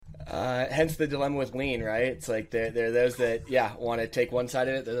hence the dilemma with lean, right? It's like there are those that want to take one side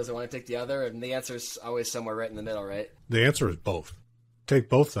of it, there are those that want to take the other, and the answer is always somewhere right in the middle, right? The answer is both. Take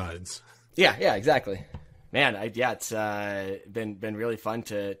both sides. Yeah, exactly. Man, it's been really fun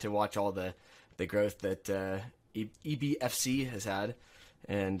to watch all the growth that EBFC has had,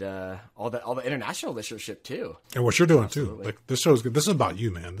 and all the international listenership too. And what you're doing too. Like this show's good. This is about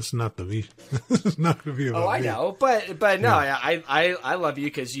you, man. This is not the me. This is not going to be about me. I know, but no, I love you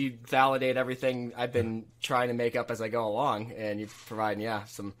because you validate everything I've been trying to make up as I go along, and you provide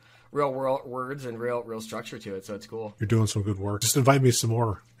some real world words and real structure to it. So it's cool. You're doing some good work. Just invite me some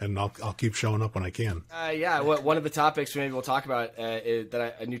more, and I'll keep showing up when I can. One of the topics maybe we'll talk about is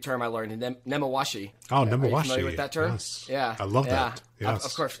a new term I learned, Nemawashi. Oh, Nemawashi. Are you familiar with that term? Yes. Yeah, I love that. Yes.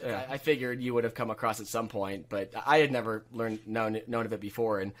 Of course. I figured you would have come across at some point, but I had never known of it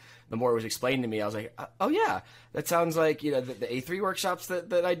before. And the more it was explained to me, I was like, oh yeah, that sounds like the A3 workshops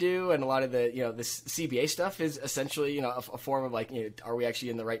that I do, and a lot of the this CBA stuff is essentially a form of like are we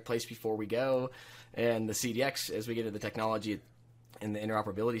actually in the right place before we go, and the CDX as we get into the technology and the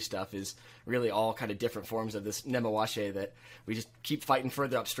interoperability stuff is really all kind of different forms of this Nemawashi that we just keep fighting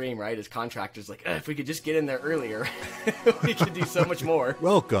further upstream, right? As contractors, like, if we could just get in there earlier, we could do so much more.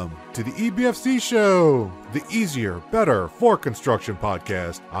 Welcome to the EBFC Show, the easier, better for construction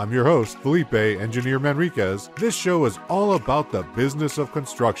podcast. I'm your host, Felipe Engineer Manriquez. This show is all about the business of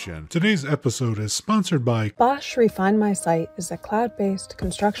construction. Today's episode is sponsored by Bosch Refine My Site is a cloud-based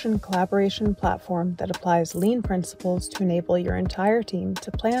construction collaboration platform that applies lean principles to enable your entire team to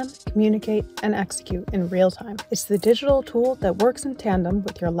plan, communicate, and execute in real time. It's the digital tool that works in tandem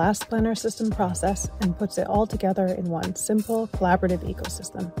with your last planner system process and puts it all together in one simple, collaborative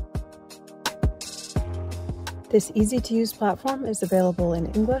ecosystem. This easy-to-use platform is available in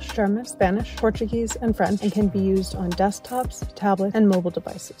English, German, Spanish, Portuguese, and French, and can be used on desktops, tablets, and mobile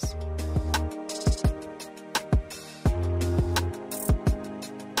devices.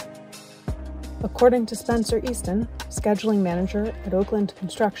 According to Spencer Easton, scheduling manager at Oakland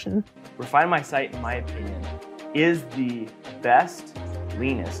Construction, Refine My Site, in my opinion, is the best,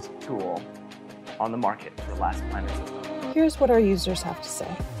 leanest tool on the market for last planner system. Here's what our users have to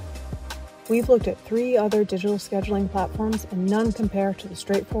say. We've looked at 3 other digital scheduling platforms, and none compare to the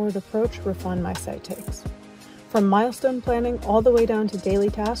straightforward approach Refine My Site takes. From milestone planning all the way down to daily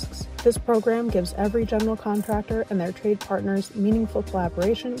tasks, this program gives every general contractor and their trade partners meaningful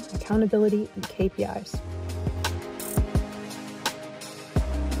collaboration, accountability, and KPIs.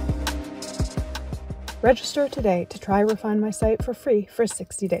 Register today to try Refine My Site for free for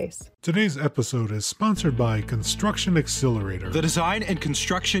 60 days. Today's episode is sponsored by Construction Accelerator. The design and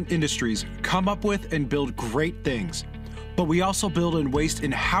construction industries come up with and build great things, but we also build and waste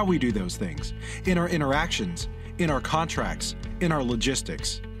in how we do those things, in our interactions, in our contracts, in our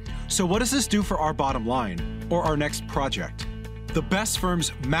logistics. So what does this do for our bottom line or our next project? The best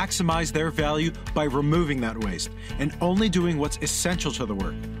firms maximize their value by removing that waste and only doing what's essential to the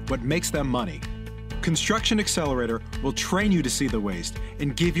work, what makes them money. Construction Accelerator will train you to see the waste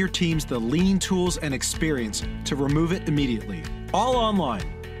and give your teams the lean tools and experience to remove it immediately. All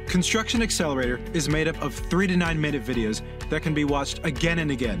online. Construction Accelerator is made up of 3 to 9 minute videos that can be watched again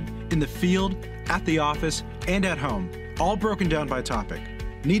and again in the field, at the office, and at home, all broken down by topic.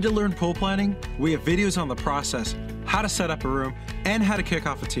 Need to learn pool planning? We have videos on the process, how to set up a room, and how to kick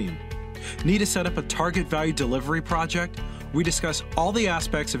off a team. Need to set up a target value delivery project? We discuss all the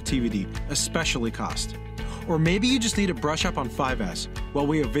aspects of TVD, especially cost. Or maybe you just need to brush up on 5S. Well,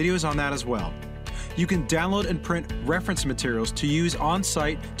 we have videos on that as well. You can download and print reference materials to use on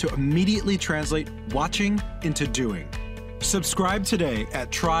site to immediately translate watching into doing. Subscribe today at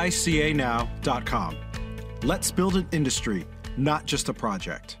trycanow.com. Let's build an industry, not just a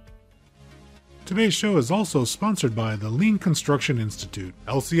project. Today's show is also sponsored by the Lean Construction Institute.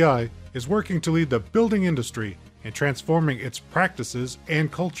 LCI is working to lead the building industry in transforming its practices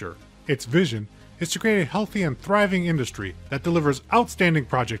and culture. Its vision is to create a healthy and thriving industry that delivers outstanding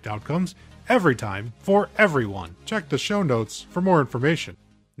project outcomes every time for everyone. Check the show notes for more information.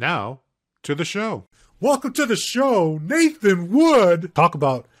 Now, to the show. Welcome to the show, Nathan Wood. Talk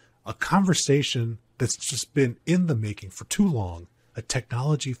about a conversation that's just been in the making for too long, a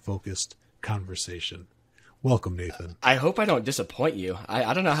technology-focused conversation. Welcome, Nathan. I hope I don't disappoint you.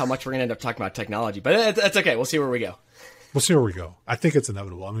 I don't know how much we're going to end up talking about technology, but it's okay. We'll see where we go. We'll see where we go. I think it's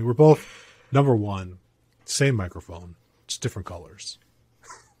inevitable. I mean, we're both, number one, same microphone, just different colors.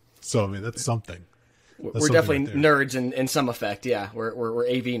 So, I mean, that's something. We're definitely right nerds in some effect. Yeah, we're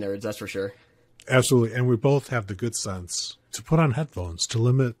AV nerds, that's for sure. Absolutely. And we both have the good sense to put on headphones to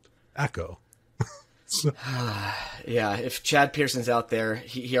limit echo. Yeah, if Chad Pearson's out there,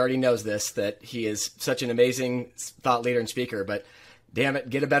 he already knows this, that he is such an amazing thought leader and speaker, but damn it,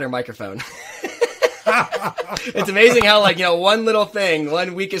 get a better microphone. It's amazing how, like, one little thing,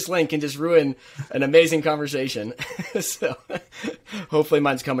 one weakest link can just ruin an amazing conversation. So hopefully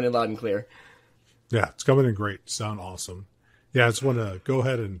mine's coming in loud and clear. Yeah, it's coming in great. Sound awesome. Yeah, I just want to go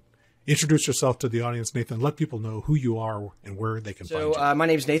ahead and introduce yourself to the audience, Nathan. Let people know who you are and where they can find you. My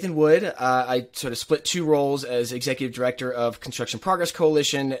name is Nathan Wood. I sort of split two roles as Executive Director of Construction Progress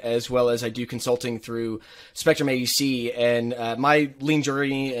Coalition, as well as I do consulting through Spectrum AEC. And my lean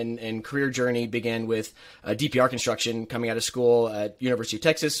journey and career journey began with DPR construction, coming out of school at University of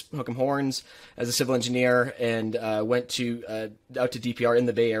Texas, Hook'em Horns, as a civil engineer, and went out to DPR in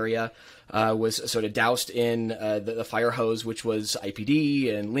the Bay Area. Was sort of doused in the fire hose, which was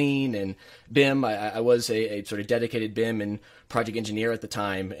IPD and Lean and BIM. I was a sort of dedicated BIM and project engineer at the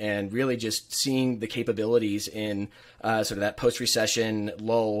time, and really just seeing the capabilities in sort of that post-recession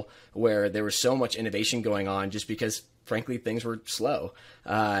lull where there was so much innovation going on just because, frankly, things were slow,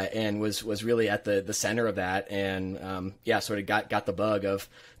 and was really at the center of that. And sort of got the bug of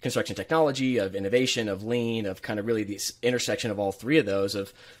construction technology, of innovation, of lean, of kind of really this intersection of all three of those,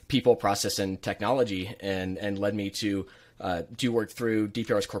 of people, process, and technology, and led me to do work through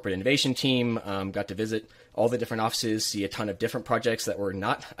DPR's corporate innovation team. Got to visit all the different offices, see a ton of different projects that were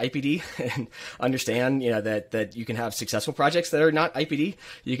not IPD, and understand that you can have successful projects that are not IPD.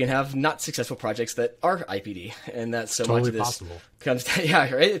 You can have not successful projects that are IPD, and that's so totally much of this possible. Comes.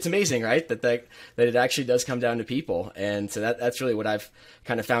 Yeah, right. It's amazing, right? That it actually does come down to people, and so that's really what I've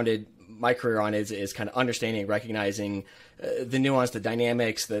kind of founded my career on is kind of understanding, recognizing the nuance, the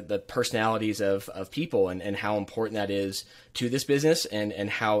dynamics, the personalities of people, and how important that is to this business, and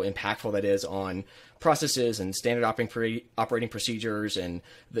how impactful that is on processes and standard operating procedures and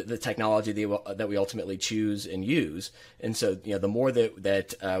the technology that we ultimately choose and use. And so, the more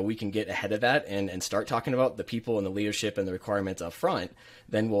that we can get ahead of that and start talking about the people and the leadership and the requirements up front,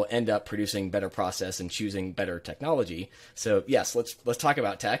 then we'll end up producing better process and choosing better technology. So yes, let's talk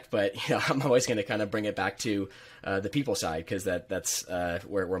about tech, but I'm always going to kind of bring it back to the people side, because that's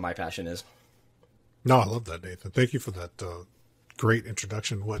where my passion is. No, I love that, Nathan. Thank you for that great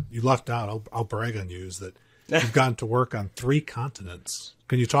introduction. What you left out, I'll brag on you, is that you've gotten to work on 3 continents.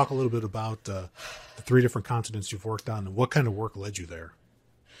 Can you talk a little bit about the 3 different continents you've worked on, and what kind of work led you there?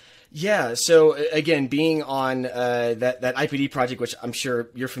 Yeah. So again, being on that IPD project, which I'm sure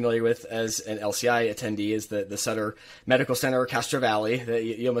you're familiar with as an LCI attendee, is the Sutter Medical Center, Castro Valley. That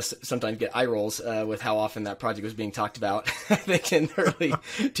you almost sometimes get eye rolls with how often that project was being talked about. I think in the early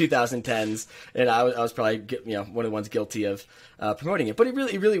 2010s, and I was probably one of the ones guilty of promoting it. But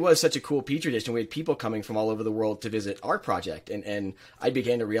it really was such a cool petri dish, and we had people coming from all over the world to visit our project, and I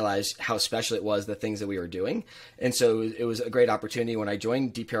began to realize how special it was, the things that we were doing. And so it was a great opportunity when I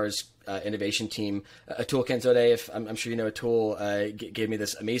joined DPR's innovation team. Atul Kenzode, I'm sure you know Atul, gave me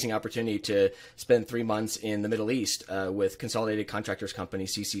this amazing opportunity to spend 3 months in the Middle East with Consolidated Contractors Company,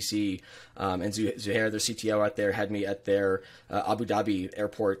 CCC, and Zuhair, their CTO out there, had me at their Abu Dhabi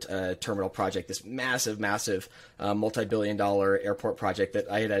airport terminal project, this massive multi-billion-dollar airport project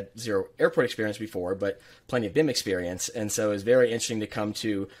that I had zero airport experience before, but plenty of BIM experience. And so it was very interesting to come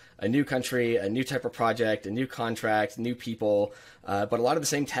to a new country, a new type of project, a new contract, new people, but a lot of the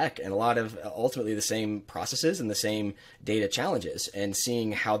same tech and a lot of ultimately the same processes and the same data challenges, and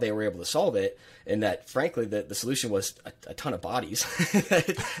seeing how they were able to solve it. And that, frankly, the solution was a ton of bodies.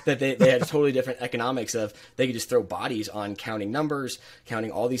 that they had totally different economics of, they could just throw bodies on counting numbers,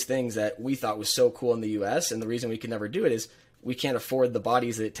 counting all these things that we thought was so cool in the US. And the reason we could never do it is we can't afford the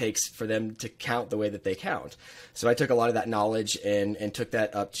bodies that it takes for them to count the way that they count. So I took a lot of that knowledge and took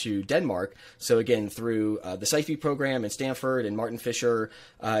that up to Denmark. So again, through the SciFi program in Stanford and Martin Fisher,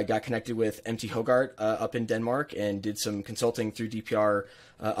 got connected with MT Hogart up in Denmark and did some consulting through DPR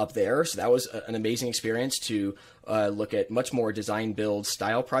up there. So that was an amazing experience to look at much more design build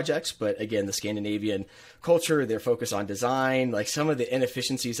style projects. But again, the Scandinavian culture, their focus on design, like some of the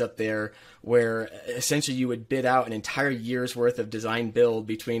inefficiencies up there where essentially you would bid out an entire year's worth of design build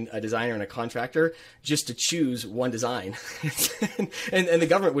between a designer and a contractor just to choose one design. and the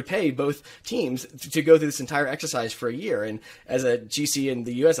government would pay both teams to go through this entire exercise for a year. And as a GC in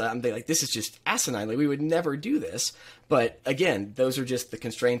the US, I'm like, this is just asinine. Like, we would never do this. But again, those are just the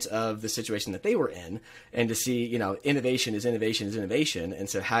constraints of the situation that they were in. And to see, innovation is innovation is innovation. And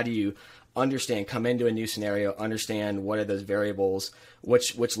so how do you come into a new scenario, understand what are those variables,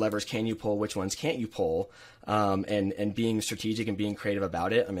 which levers can you pull, which ones can't you pull, and being strategic and being creative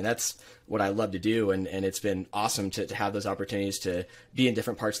about it. I mean, that's what I love to do. And it's been awesome to have those opportunities to be in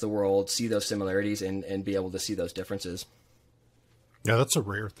different parts of the world, see those similarities and be able to see those differences. Yeah, that's a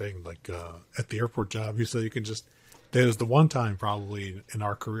rare thing. Like at the airport job, you say you can there's the one time probably in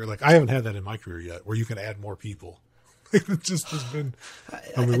our career, like I haven't had that in my career yet, where you can add more people. It just has been.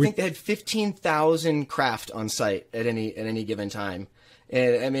 I think they had 15,000 craft on site at any given time.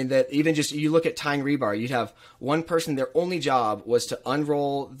 And I mean, that even just you look at tying rebar, you'd have one person, their only job was to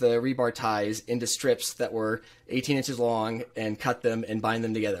unroll the rebar ties into strips that were 18 inches long and cut them and bind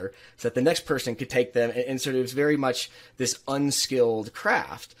them together so that the next person could take them. And so it was very much this unskilled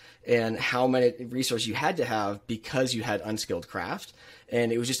craft, and how many resources you had to have because you had unskilled craft.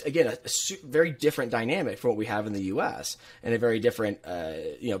 And it was just, again, a very different dynamic from what we have in the U.S. and a very different,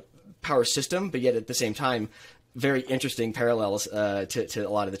 power system, but yet at the same time, very interesting parallels to a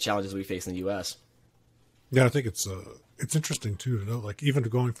lot of the challenges we face in the U.S. Yeah, I think it's interesting too to know, like even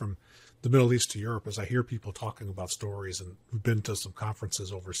going from the Middle East to Europe, as I hear people talking about stories and we've been to some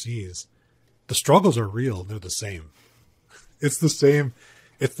conferences overseas, the struggles are real. They're the same. It's the same.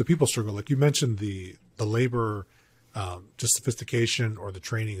 It's the people struggle. Like you mentioned, the labor, just sophistication or the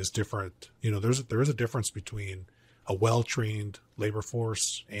training is different. There is a difference between a well-trained labor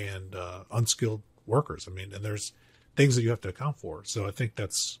force and unskilled workers. I mean, and there's things that you have to account for. So I think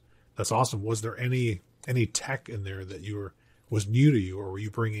that's awesome. Was there any tech in there that was new to you, or were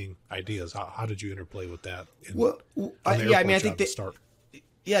you bringing ideas? How did you interplay with that? I think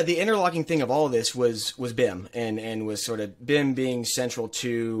the interlocking thing of all of this was BIM and was sort of BIM being central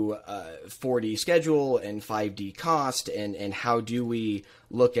to 4D schedule and 5D cost, and how do we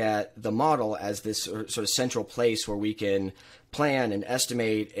look at the model as this sort of central place where we can plan and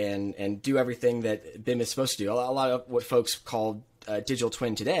estimate and do everything that BIM is supposed to do. A lot of what folks call digital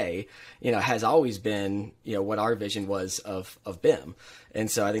twin today, has always been, what our vision was of BIM. And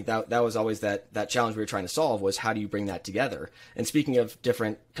so I think that was always that challenge we were trying to solve, was how do you bring that together? And speaking of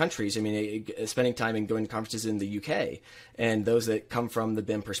different countries, I mean, spending time and going to conferences in the UK, and those that come from the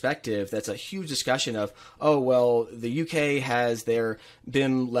BIM perspective, that's a huge discussion of, oh, well, the UK has their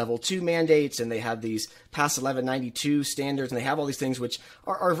BIM level 2 mandates, and they have these PAS 1192 standards, and they have all these things which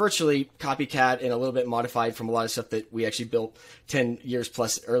are virtually copycat and a little bit modified from a lot of stuff that we actually built 10 years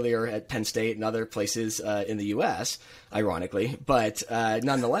plus earlier at Penn State and other places in the US, ironically. But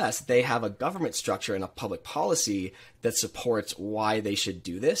nonetheless, they have a government structure and a public policy that supports why they should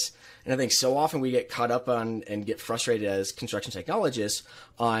do this. And I think so often we get caught up on and get frustrated as construction technologists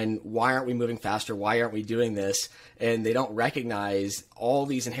on why aren't we moving faster? Why aren't we doing this? And they don't recognize all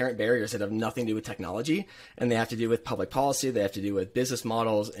these inherent barriers that have nothing to do with technology, and they have to do with public policy. They have to do with business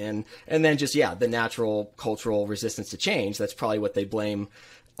models, and then just, the natural cultural resistance to change. That's probably what they blame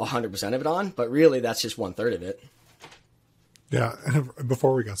 100% of it on, but really that's just 1/3 of it. Yeah. And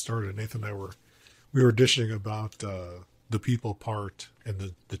before we got started, Nathan and I we were dishing about the people part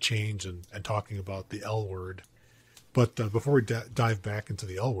and the change and talking about the L word. But before we dive back into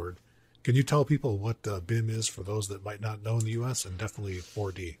the L word, can you tell people what BIM is for those that might not know in the U.S., and definitely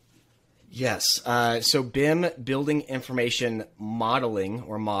 4D? Yes. So BIM, Building Information Modeling,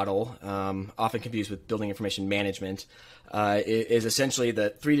 or model, often confused with Building Information Management, is essentially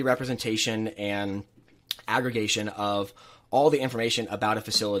the 3D representation and aggregation of all the information about a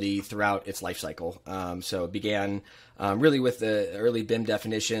facility throughout its life cycle. So it began really with the early BIM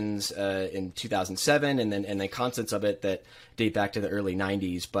definitions in 2007, and then concepts of it that date back to the early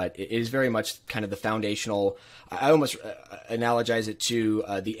 90s. But it is very much kind of the foundational. I almost analogize it to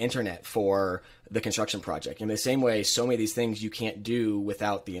the internet for the construction project. In the same way, so many of these things you can't do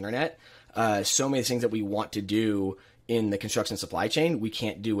without the internet. So many things that we want to do in the construction supply chain, we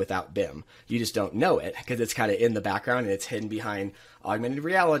can't do without BIM. You just don't know it because it's kind of in the background and it's hidden behind augmented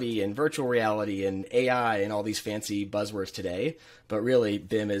reality and virtual reality and AI and all these fancy buzzwords today. But really,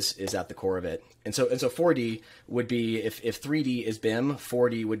 BIM is at the core of it. And so 4D would be, if 3D is BIM,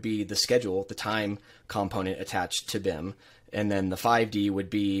 4D would be the schedule, the time component attached to BIM. And then the 5D would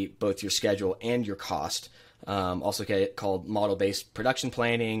be both your schedule and your cost. Also called model-based production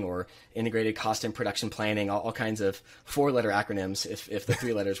planning or integrated cost and production planning, all kinds of 4-letter acronyms if the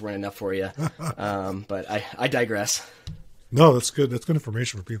 3 letters weren't enough for you. But I digress. No, that's good. That's good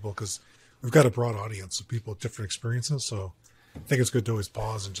information for people because we've got a broad audience of people with different experiences. So I think it's good to always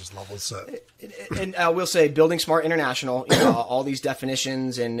pause and just level set. And I will say Building Smart International, all these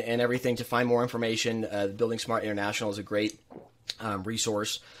definitions and everything to find more information. Building Smart International is a great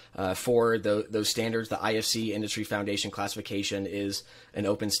resource for those standards. The IFC Industry Foundation classification is an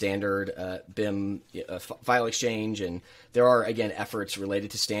open standard BIM file exchange, and there are, again, efforts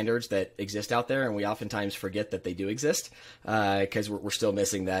related to standards that exist out there, and we oftentimes forget that they do exist because we're still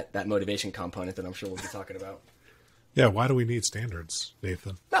missing that motivation component that I'm sure we'll be talking about. Yeah, why do we need standards,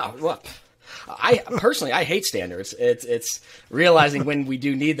 Nathan? No, well, I personally hate standards. It's realizing when we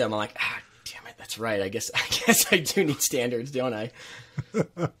do need them, I'm like, damn it, that's right. I guess I do need standards, don't I?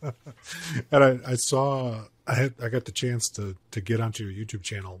 And I saw I got the chance to get onto your YouTube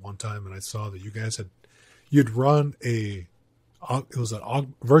channel one time, and I saw that you guys you'd run a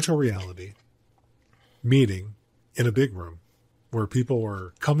virtual reality meeting in a big room where people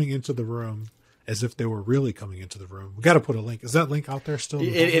were coming into the room as if they were really coming into the room. We got to put a link. Is that link out there still?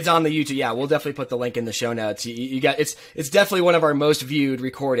 It's on the YouTube. Yeah, we'll definitely put the link in the show notes. You got it's definitely one of our most viewed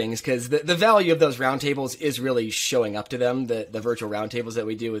recordings because the value of those roundtables is really showing up to them. The virtual roundtables that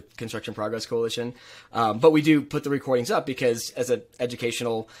we do with Construction Progress Coalition, but we do put the recordings up because as an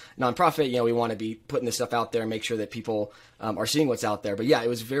educational nonprofit, we want to be putting this stuff out there and make sure that people are seeing what's out there. But yeah, it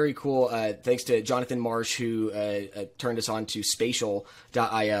was very cool. Thanks to Jonathan Marsh, who turned us on to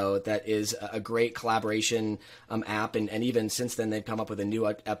Spatial.io. That is a great collaboration app. And even since then, they've come up with a new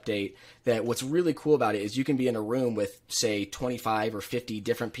update that what's really cool about it is you can be in a room with, say, 25 or 50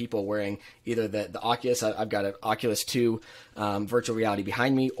 different people wearing either the Oculus. I've got an Oculus 2 virtual reality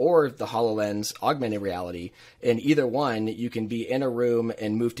behind me, or the HoloLens augmented reality. In either one, you can be in a room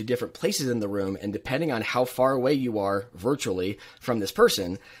and move to different places in the room. And depending on how far away you are virtually from this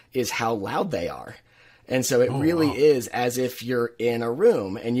person is how loud they are. And so it really is as if you're in a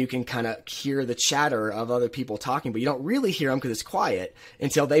room and you can kind of hear the chatter of other people talking, but you don't really hear them because it's quiet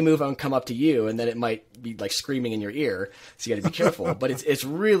until they move on and come up to you, and then it might be like screaming in your ear. So you got to be careful. But it's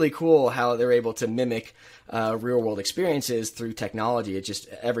really cool how they're able to mimic real world experiences through technology. It just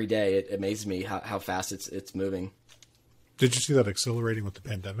every day it amazes me how fast it's moving. Did you see that accelerating with the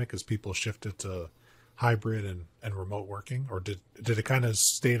pandemic as people shifted to hybrid and remote working, or did it kind of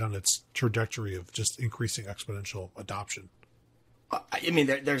stay on its trajectory of just increasing exponential adoption? I mean,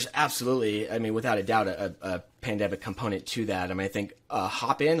 there's absolutely, without a doubt, a pandemic component to that. I think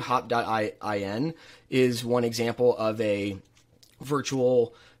hop.in is one example of a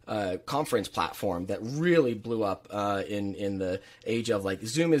virtual conference platform that really blew up in the age of like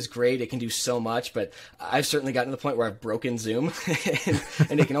Zoom is great. It can do so much, but I've certainly gotten to the point where I've broken Zoom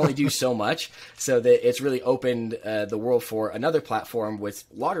and it can only do so much. So that it's really opened the world for another platform with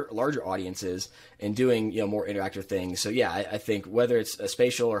larger audiences and doing more interactive things. So yeah, I think whether it's a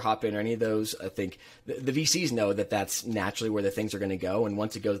Spatial or Hopin or any of those, I think the VCs know that that's naturally where the things are going to go. And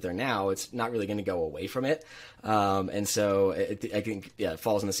once it goes there now, it's not really going to go away from it. And so I think it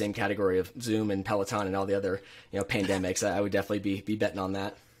falls in the same category of Zoom and Peloton and all the other pandemics. I would definitely be betting on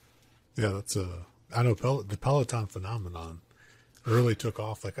that. Yeah, that's I know the Peloton phenomenon really took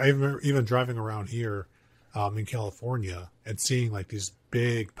off. Like I remember even driving around here in California and seeing like these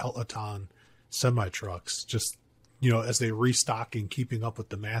big Peloton semi trucks just as they restocking, keeping up with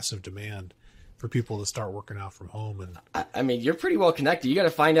the massive demand for people to start working out from home. And you're pretty well connected. You got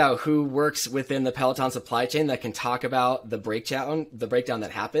to find out who works within the Peloton supply chain that can talk about the breakdown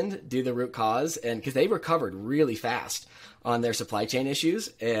that happened, do the root cause, and because they recovered really fast on their supply chain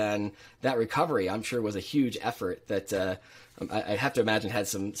issues, and that recovery, I'm sure, was a huge effort that I have to imagine had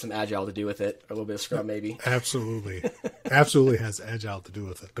some agile to do with it, or a little bit of Scrum maybe. Absolutely has agile to do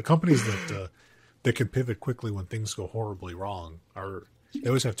with it. The companies that can pivot quickly when things go horribly wrong they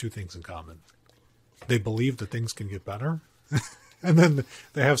always have two things in common. They believe that things can get better, and then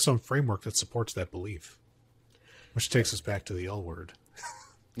they have some framework that supports that belief, which takes us back to the L word,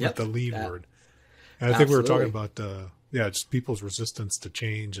 the lead word. And I think we were talking about, just people's resistance to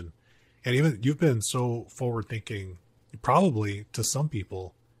change. And even you've been so forward thinking, probably to some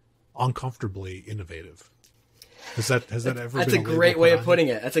people, uncomfortably innovative. Has that ever That's been a great way of putting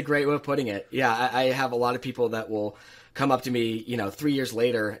it. That's a great way of putting it. Yeah, I have a lot of people that will come up to me, 3 years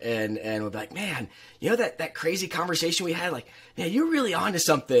later and will be like, man, that crazy conversation we had, like, man, you're really onto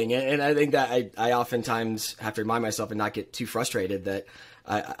something. And I think that I oftentimes have to remind myself and not get too frustrated that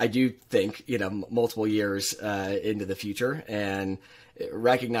I do think, multiple years into the future, and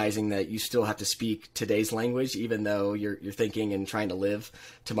recognizing that you still have to speak today's language, even though you're thinking and trying to live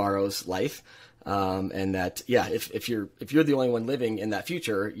tomorrow's life. And that, if you're the only one living in that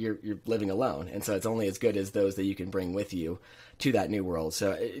future, you're living alone. And so it's only as good as those that you can bring with you to that new world.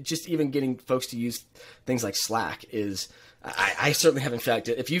 So just even getting folks to use things like Slack is I certainly haven't found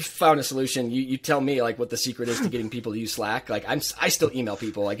it. If you've found a solution, you tell me like what the secret is to getting people to use Slack. Like I still email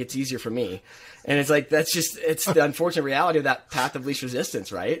people. Like it's easier for me. And it's like, it's the unfortunate reality of that path of least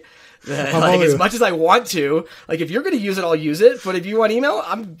resistance, right? Like as much as I want to, like if you're going to use it, I'll use it. But if you want email,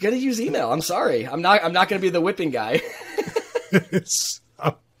 I'm going to use email. I'm sorry. I'm not going to be the whipping guy.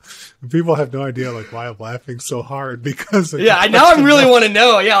 People have no idea like why I'm laughing so hard because now I really want to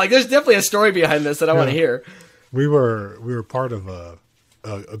know. Yeah. Like there's definitely a story behind this that I want to hear. We were part of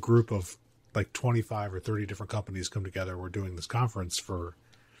a group of like 25 or 30 different companies come together. We're doing this conference for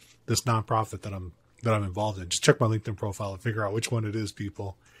this nonprofit that I'm involved in. Just check my LinkedIn profile and figure out which one it is,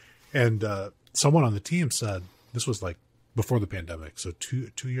 people. And someone on the team said, this was like before the pandemic, so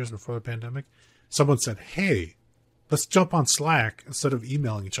two years before the pandemic, someone said, hey, let's jump on Slack instead of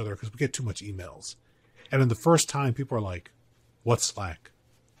emailing each other because we get too much emails. And then the first time people are like, what's Slack?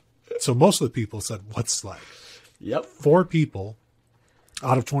 So most of the people said, what's Slack? Yep. 4 people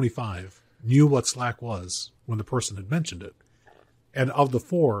out of 25 knew what Slack was when the person had mentioned it. And of the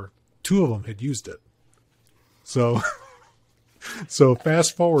 4, 2 of them had used it. So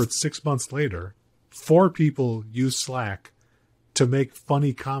fast forward 6 months later, 4 people use Slack to make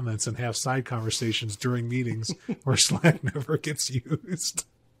funny comments and have side conversations during meetings where Slack never gets used.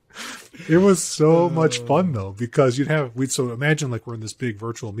 It was so much fun though, because so imagine like we're in this big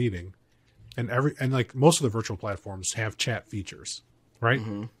virtual meeting and like most of the virtual platforms have chat features, right?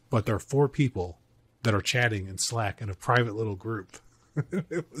 Mm-hmm. But there are 4 people that are chatting in Slack in a private little group.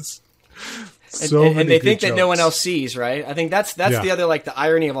 It was and they think that no one else sees, right? I think that's the other, like the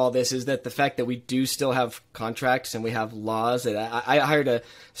irony of all this is that the fact that we do still have contracts and we have laws. That I heard a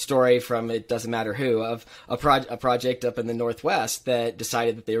story from, it doesn't matter who, of a project up in the Northwest that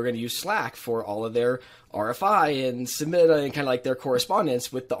decided that they were going to use Slack for all of their RFI and submit and kind of like their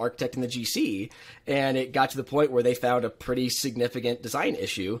correspondence with the architect and the GC. And it got to the point where they found a pretty significant design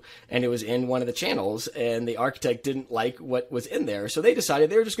issue and it was in one of the channels and the architect didn't like what was in there. So they decided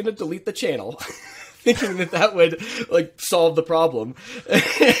they were just going to delete the channel. Thinking that would like solve the problem.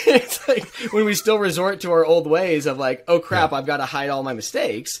 It's like when we still resort to our old ways of like, oh crap, I've got to hide all my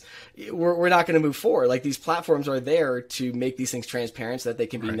mistakes. We're not going to move forward. Like these platforms are there to make these things transparent so that they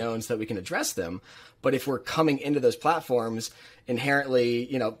can be known so that we can address them. But if we're coming into those platforms inherently,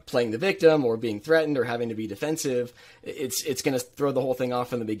 playing the victim or being threatened or having to be defensive, it's going to throw the whole thing off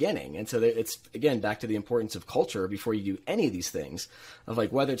from the beginning. And so it's, again, back to the importance of culture before you do any of these things of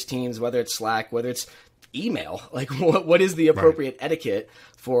like, whether it's Teams, whether it's Slack, whether it's email, like what is the appropriate etiquette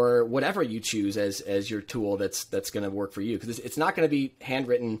for whatever you choose as your tool that's going to work for you, because it's not going to be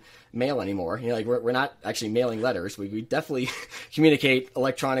handwritten mail anymore. Like we're not actually mailing letters. We definitely communicate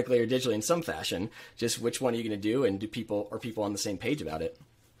electronically or digitally in some fashion. Just which one are you going to do, and are people on the same page about it?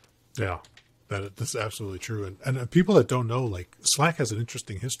 Yeah, that's absolutely true. And people that don't know, like Slack has an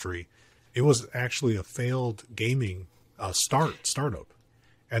interesting history. It was actually a failed gaming startup.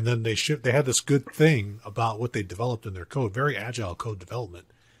 And then they had this good thing about what they developed in their code, very agile code development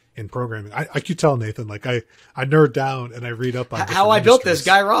in programming. I could tell, Nathan, like I nerd down and I read up on how I built this.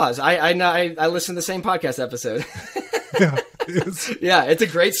 Guy Raz. I listened to the same podcast episode. It's a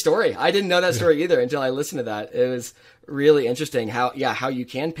great story. I didn't know that story either until I listened to that. It was really interesting how you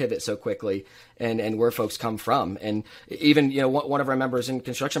can pivot so quickly and where folks come from. And even, one of our members in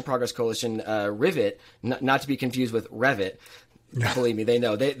Construction Progress Coalition, Rivet, not to be confused with Revit. Believe me, they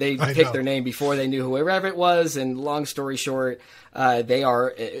know. They picked their name before they knew whoever it was. And long story short, they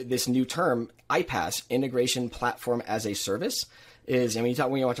are this new term, iPaaS, Integration Platform as a Service, is. And when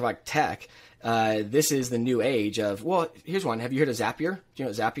you want to talk about tech, this is the new age of. Well, here's one. Have you heard of Zapier? Do you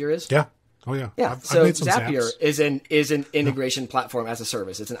know what Zapier is? Yeah. Oh yeah. Yeah. So Zapier is an integration platform as a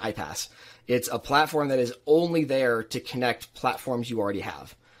service. It's an iPaaS. It's a platform that is only there to connect platforms you already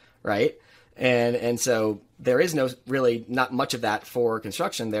have, right? And so there is not much of that for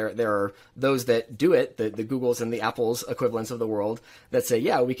construction. There are those that do it, the Googles and the Apples equivalents of the world that say,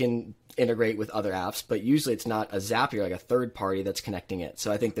 yeah, we can integrate with other apps, but usually it's not a Zapier, like a third party that's connecting it.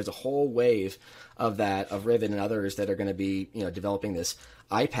 So I think there's a whole wave of that, of Rivet and others that are going to be, developing this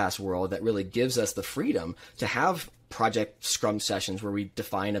iPaaS world that really gives us the freedom to have project scrum sessions where we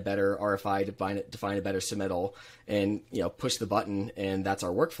define a better RFI, define a better submittal, and push the button, and that's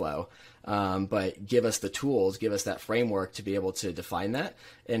our workflow. But give us the tools, give us that framework to be able to define that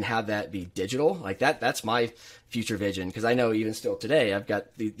and have that be digital. Like that's my future vision, because I know even still today I've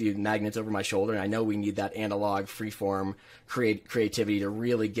got the magnets over my shoulder, and I know we need that analog freeform creativity to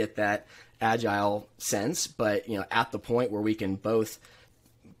really get that agile sense. But at the point where we can both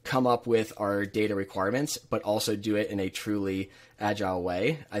come up with our data requirements, but also do it in a truly agile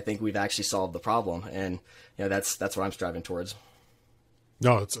way, I think we've actually solved the problem. And that's what I'm striving towards.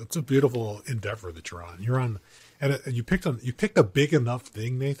 No, it's a beautiful endeavor that you're on. You're on, and you picked a big enough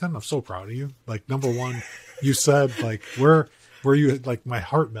thing, Nathan. I'm so proud of you. Like, number one, you said like where you, like, my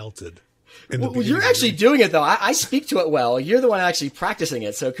heart melted. Well, you're actually doing it though. I speak to it well. You're the one actually practicing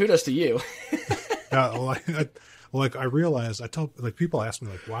it. So kudos to you. I realized, I tell, like, people ask me,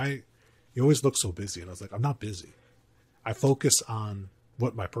 like, why you always look so busy, and I was like, I'm not busy. I focus on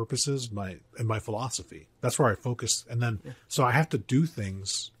what my purpose is, my philosophy. That's where I focus. And then, so I have to do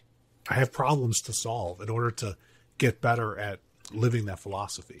things. I have problems to solve in order to get better at living that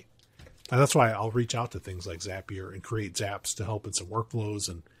philosophy. And that's why I'll reach out to things like Zapier and create Zaps to help in some workflows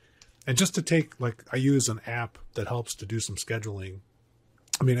and just to take, like, I use an app that helps to do some scheduling.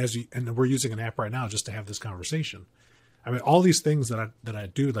 I mean, and we're using an app right now just to have this conversation. I mean, all these things that I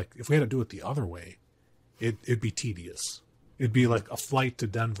do, like, if we had to do it the other way, it'd be tedious. It'd be like a flight to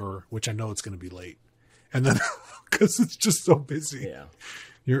Denver, which I know it's going to be late. And then, because it's just so busy. Yeah.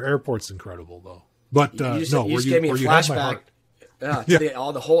 Your airport's incredible, though. But you just gave me a flashback.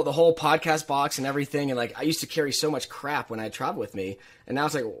 The whole podcast box and everything. And, like, I used to carry so much crap when I travel with me. And now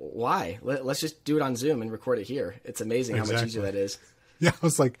it's like, why? Let's just do it on Zoom and record it here. It's amazing how much easier that is. Yeah, I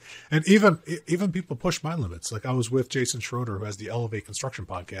was like, and even people push my limits. Like, I was with Jason Schroeder, who has the Elevate Construction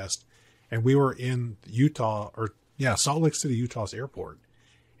podcast, and we were in Salt Lake City, Utah's airport.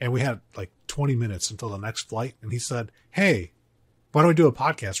 And we had like 20 minutes until the next flight. And he said, hey, why don't we do a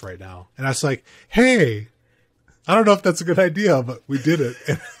podcast right now? And I was like, hey, I don't know if that's a good idea, but we did it.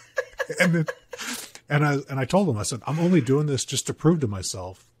 And I told him, I said, I'm only doing this just to prove to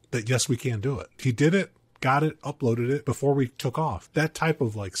myself that, yes, we can do it. He did it, got it, uploaded it before we took off. That type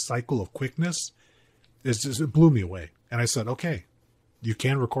of, like, cycle of quickness it blew me away. And I said, okay, you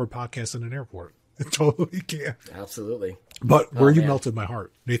can record podcasts in an airport. It totally can. Absolutely. But where you melted my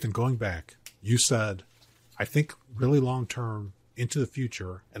heart, Nathan, going back, you said, I think really long term into the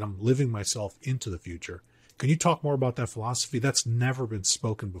future, and I'm living myself into the future. Can you talk more about that philosophy? That's never been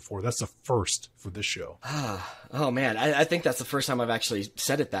spoken before. That's the first for this show. Oh man, I think that's the first time I've actually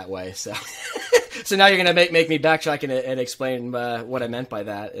said it that way. So, so now you're going to make me backtrack and explain what I meant by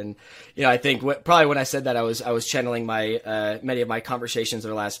that. And I think probably when I said that, I was channeling my many of my conversations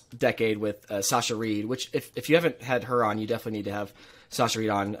in the last decade with Sasha Reed. Which, if you haven't had her on, you definitely need to have Sasha Reed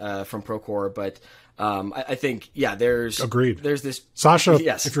on from Procore. But I think, agreed. There's this Sasha.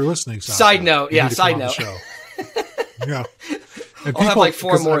 Yes. If you're listening, Sasha, side note. Yeah. Side note. Yeah. And I'll have like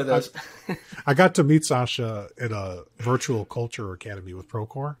 4 more of those. I got to meet Sasha at a virtual culture academy with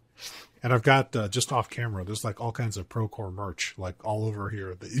Procore. And I've got, just off camera, there's like all kinds of Procore merch, like all over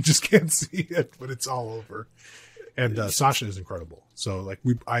here that you just can't see it, but it's all over. And Sasha is incredible. So, like,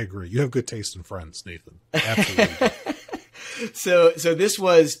 I agree. You have good taste in friends, Nathan. Absolutely. So this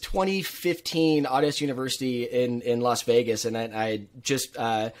was 2015 Autodesk University in Las Vegas, and I just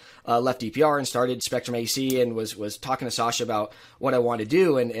left DPR and started Spectrum AC, and was talking to Sasha about what I wanted to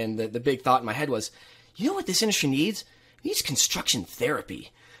do, and the big thought in my head was, you know what this industry needs? It needs construction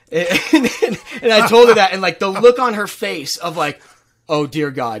therapy. And I told her that, and like the look on her face of like, oh dear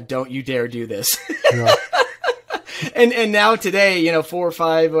God, don't you dare do this. Yeah. And now today, 4 or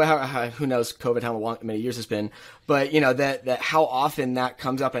 5, who knows COVID, how many years it's been, but that how often that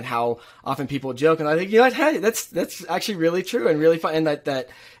comes up and how often people joke, and I think, hey, that's actually really true and really fun. And that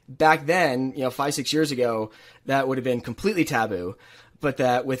back then, 5, 6 years ago, that would have been completely taboo. But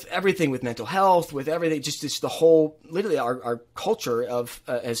that with everything, with mental health, with everything, just the whole, literally our culture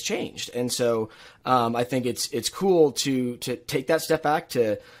has changed. And so I think it's cool to take that step back,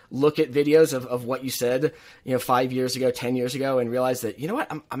 to look at videos of what you said, 5 years ago, 10 years ago, and realize that,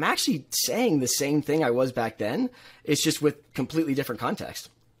 I'm actually saying the same thing I was back then. It's just with completely different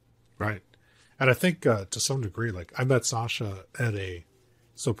context. Right. And I think to some degree, like, I met Sasha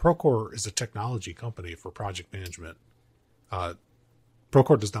so Procore is a technology company for project management.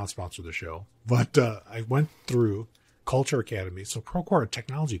 Procore does not sponsor the show, but I went through Culture Academy. So Procore, a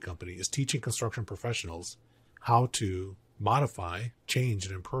technology company, is teaching construction professionals how to modify, change,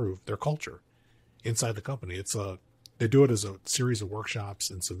 and improve their culture inside the company. They do it as a series of workshops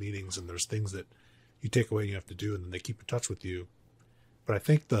and some meetings, and there's things that you take away and you have to do, and then they keep in touch with you. But I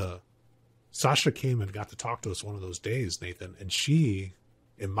think Sasha came and got to talk to us one of those days, Nathan, and she,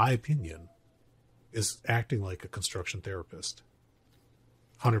 in my opinion, is acting like a construction therapist.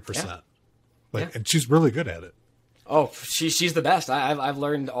 100%. And she's really good at it. Oh, she's the best. I've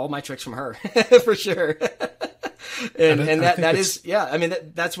learned all my tricks from her for sure. and that is, I mean,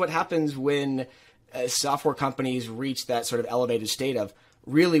 that's what happens when software companies reach that sort of elevated state of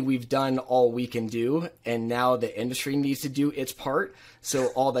really we've done all we can do, and now the industry needs to do its part. So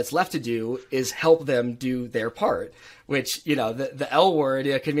all that's left to do is help them do their part, which, the L word,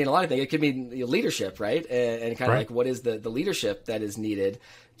 it could mean a lot of things. It could mean leadership, right? And kind of like what is the leadership that is needed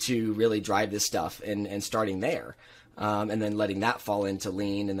to really drive this stuff, and starting there. And then letting that fall into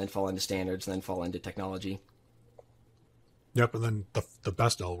lean, and then fall into standards, and then fall into technology. Yep, and then the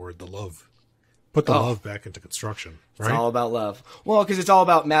best L word, the love. Put the love back into construction, right? It's all about love. Well, because it's all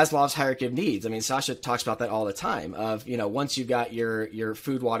about Maslow's hierarchy of needs. I mean, Sasha talks about that all the time. Of once you've got your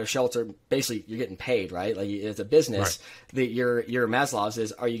food, water, shelter, basically you're getting paid, right? Like, it's a business. Right. Your Maslow's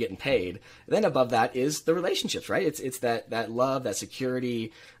is, are you getting paid? Then above that is the relationships, right? It's that love, that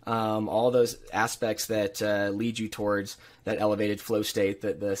security, all those aspects that lead you towards that elevated flow state,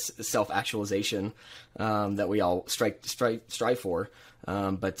 the self-actualization that we all strive for.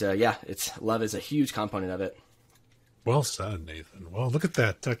 But love is a huge component of it. Well said, Nathan. Well, look at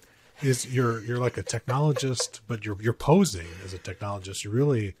that. You're like a technologist, but you're posing as a technologist. You're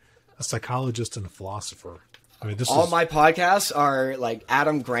really a psychologist and a philosopher. I mean, my podcasts are like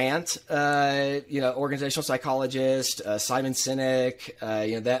Adam Grant, organizational psychologist, Simon Sinek,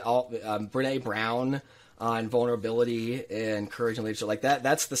 Brene Brown on vulnerability and courage and leadership. Like that.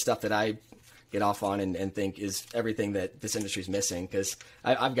 That's the stuff that I get off on and think is everything that this industry is missing, because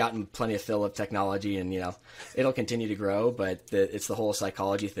I've gotten plenty of fill of technology, and it'll continue to grow, but it's the whole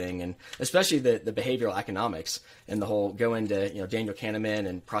psychology thing, and especially the behavioral economics, and the whole go into Daniel Kahneman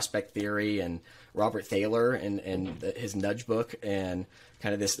and prospect theory and Robert Thaler and his nudge book, and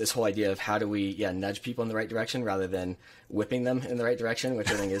kind of this whole idea of how do we nudge people in the right direction rather than whipping them in the right direction,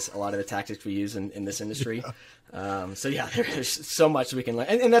 which I think is a lot of the tactics we use in this industry. There's so much we can learn,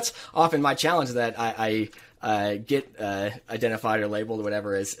 and that's often my challenge, that I get identified or labeled or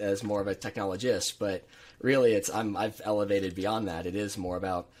whatever as more of a technologist, but really I've elevated beyond that. It is more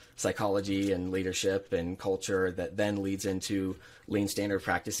about psychology and leadership and culture that then leads into lean standard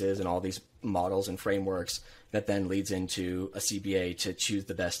practices and all these models and frameworks that then leads into a CBA to choose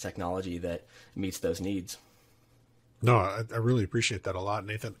the best technology that meets those needs. No, I really appreciate that a lot,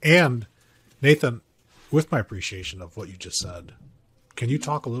 Nathan. And Nathan, with my appreciation of what you just said, can you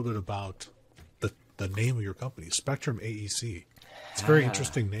talk a little bit about the name of your company, Spectrum AEC? It's a very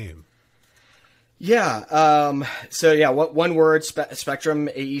interesting name. Yeah. One word, Spectrum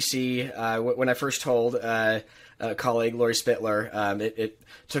AEC. When I first told a colleague, Lori Spittler, it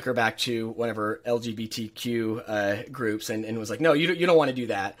took her back to one of her LGBTQ groups and was like, no, you don't want to do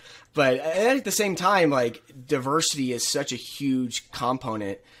that. But at the same time, like, diversity is such a huge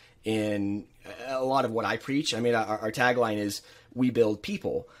component in a lot of what I preach. I mean, our tagline is "We build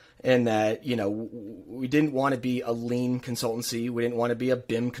people." And that, we didn't want to be a lean consultancy. We didn't want to be a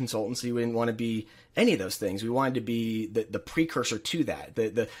BIM consultancy. We didn't want to be any of those things. We wanted to be the precursor to that,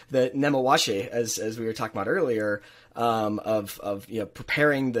 the Nemawashi, as we were talking about earlier, of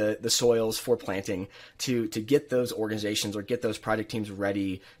preparing the soils for planting to get those organizations or get those project teams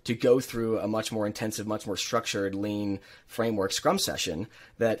ready to go through a much more intensive, much more structured lean framework Scrum session.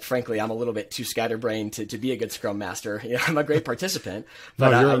 That frankly, I'm a little bit too scatterbrained to be a good Scrum master. I'm a great participant,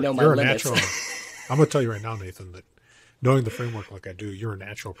 but I know my limits. I'm going to tell you right now, Nathan, that knowing the framework like I do, you're a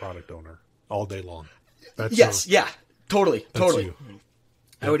natural product owner all day long. Totally. You.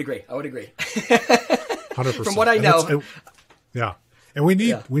 I would agree. 100%. From what I know. And we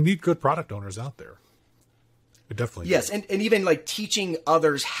need good product owners out there. We definitely yes, do. And even like teaching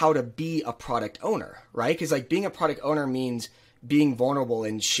others how to be a product owner, right? Because like being a product owner means being vulnerable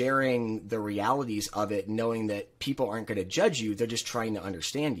and sharing the realities of it, knowing that people aren't going to judge you. They're just trying to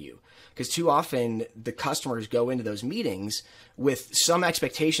understand you. Because too often the customers go into those meetings with some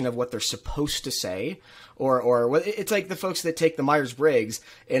expectation of what they're supposed to say, or it's like the folks that take the Myers-Briggs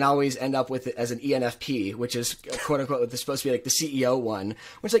and always end up with it as an ENFP, which is quote unquote supposed to be like the CEO one.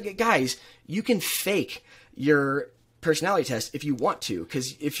 Which like, guys, you can fake your personality test if you want to,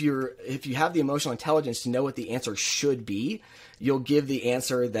 because if you have the emotional intelligence to know what the answer should be, you'll give the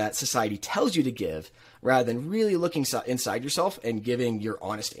answer that society tells you to give, rather than really looking inside yourself and giving your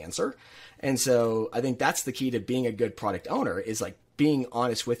honest answer. And so I think that's the key to being a good product owner, is like being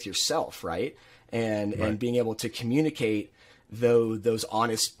honest with yourself, right? And being able to communicate those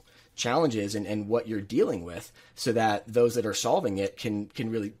honest challenges and what you're dealing with, so that those that are solving it can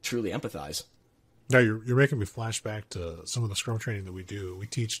really truly empathize. Now you're making me flash back to some of the Scrum training that we do. We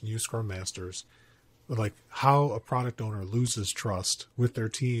teach new Scrum Masters like how a product owner loses trust with their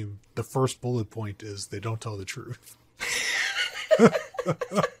team. The first bullet point is they don't tell the truth.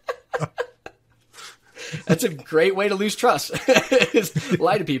 That's a great way to lose trust. Is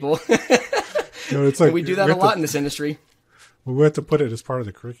lie to people. It's like we do that a lot in this industry. We have to put it as part of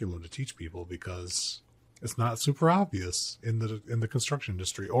the curriculum to teach people because it's not super obvious in the construction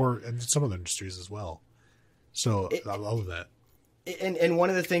industry or in some other industries as well. So I love that. And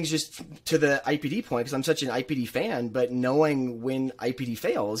one of the things, just to the IPD point, because I'm such an IPD fan, but knowing when IPD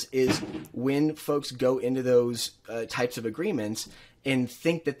fails is when folks go into those types of agreements and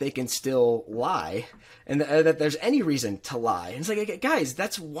think that they can still lie and that there's any reason to lie. And it's like, guys,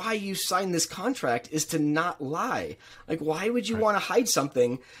 that's why you signed this contract, is to not lie. Like, why would you want to hide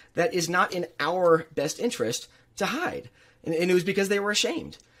something that is not in our best interest to hide? And it was because they were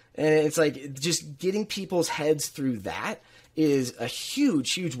ashamed. And it's like, just getting people's heads through that is a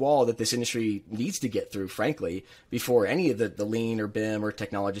huge, huge wall that this industry needs to get through, frankly, before any of the lean or BIM or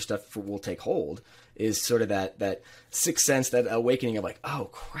technology stuff will take hold, is sort of that sixth sense, that awakening of like, oh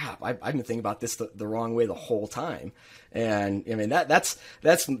crap, I've been thinking about this the wrong way the whole time. And I mean, that's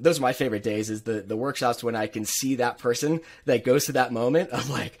those are my favorite days, is the workshops when I can see that person that goes to that moment of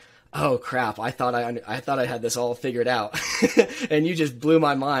like, oh crap, I thought I had this all figured out. And you just blew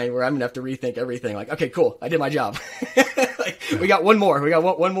my mind, where I'm gonna have to rethink everything. Like, okay, cool, I did my job. We got one more. We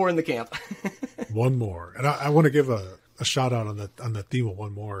got one more in the camp. One more. And I want to give a shout out on the theme of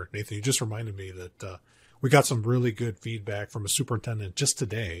one more. Nathan, you just reminded me that we got some really good feedback from a superintendent just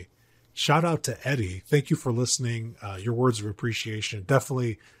today. Shout out to Eddie. Thank you for listening. Your words of appreciation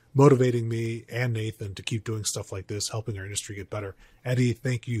definitely motivating me and Nathan to keep doing stuff like this, helping our industry get better. Eddie,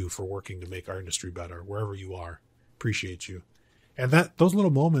 thank you for working to make our industry better wherever you are. Appreciate you. And those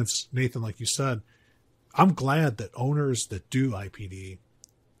little moments, Nathan, like you said, I'm glad that owners that do IPD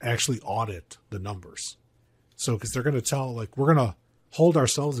actually audit the numbers. So, because they're going to tell, like, we're going to hold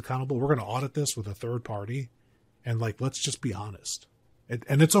ourselves accountable. We're going to audit this with a third party. And like, let's just be honest.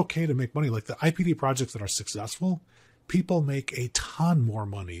 And it's okay to make money. Like the IPD projects that are successful, people make a ton more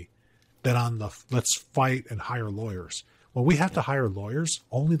money than on the let's fight and hire lawyers. When we have to hire lawyers,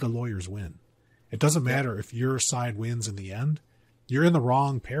 only the lawyers win. It doesn't matter if your side wins in the end. You're in the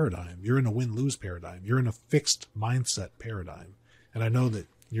wrong paradigm. You're in a win-lose paradigm. You're in a fixed mindset paradigm. And I know that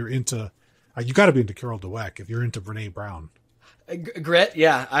you're into, you got to be into Carol Dweck if you're into Brene Brown. Grit,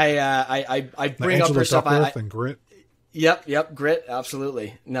 yeah. I bring up her stuff. And Grit. Yep, Grit,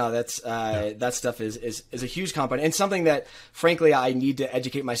 absolutely. No, that's that stuff is a huge component, and something that, frankly, I need to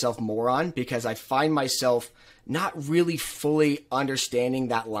educate myself more on, because I find myself not really fully understanding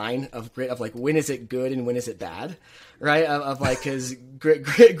that line of Grit, of like, when is it good and when is it bad, right? Of like, because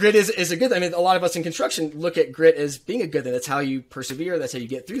grit is a good thing. I mean, a lot of us in construction look at grit as being a good thing. That's how you persevere. That's how you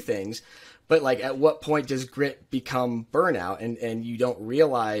get through things. But like, at what point does grit become burnout, and you don't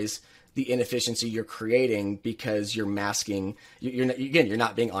realize the inefficiency you're creating because you're masking, you're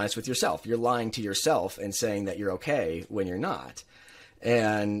not being honest with yourself. You're lying to yourself and saying that you're okay when you're not.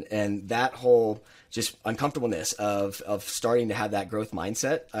 And that whole just uncomfortableness of starting to have that growth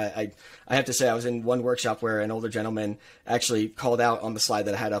mindset. I have to say, I was in one workshop where an older gentleman actually called out on the slide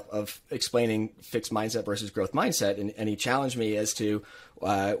that I had up of explaining fixed mindset versus growth mindset. And he challenged me as to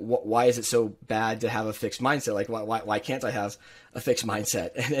why is it so bad to have a fixed mindset? Like, why can't I have a fixed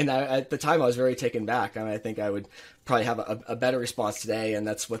mindset? And at the time I was very taken back. I mean, I think I would probably have a better response today. And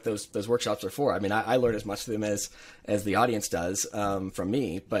that's what those workshops are for. I mean, I learned as much from them as the audience does from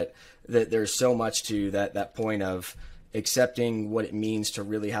me, but there's so much to that point of accepting what it means to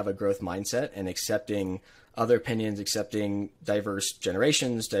really have a growth mindset, and accepting other opinions, accepting diverse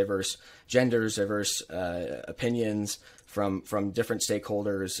generations, diverse genders, diverse opinions from different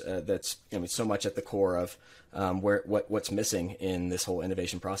stakeholders. That's so much at the core of what's missing in this whole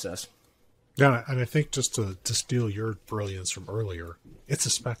innovation process. Yeah, and I think just to steal your brilliance from earlier, it's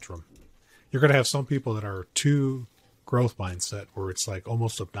a spectrum. You're going to have some people that are too growth mindset, where it's like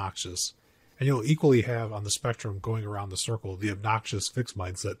almost obnoxious, and you'll equally have on the spectrum, going around the circle, the obnoxious fixed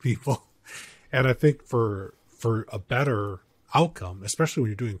mindset people. And I think for a better outcome, especially when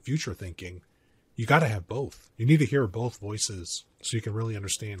you're doing future thinking, you got to have both. You need to hear both voices so you can really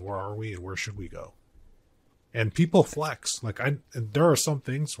understand where are we and where should we go. And people flex. And there are some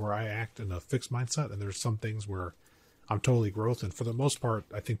things where I act in a fixed mindset, and there's some things where I'm totally growth. And for the most part,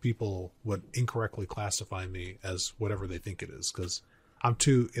 I think people would incorrectly classify me as whatever they think it is, because I'm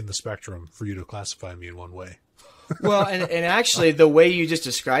too in the spectrum for you to classify me in one way. Well, and actually, the way you just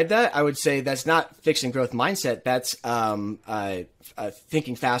described that, I would say that's not fixed and growth mindset. That's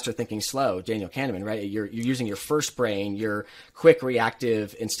thinking fast or thinking slow. Daniel Kahneman, right? You're using your first brain, your quick,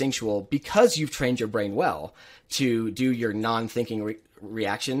 reactive, instinctual, because you've trained your brain well to do your non-thinking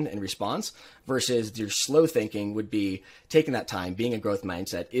reaction and response, versus your slow thinking would be taking that time, being a growth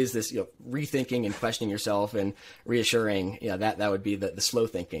mindset. Is this, rethinking and questioning yourself and reassuring, that would be the slow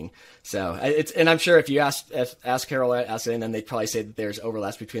thinking. So and I'm sure if you ask Carol, ask them, then they'd probably say that there's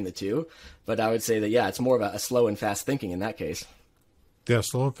overlaps between the two. But I would say that, it's more of a slow and fast thinking in that case. Yeah,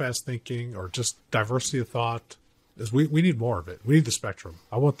 slow and fast thinking, or just diversity of thought. We need more of it. We need the spectrum.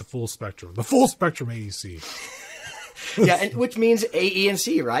 I want the full spectrum. The full spectrum AEC. Yeah, and which means AE and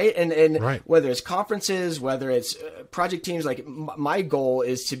C, right? And right. Whether it's conferences, whether it's project teams, like my goal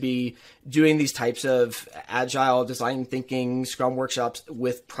is to be doing these types of agile design thinking Scrum workshops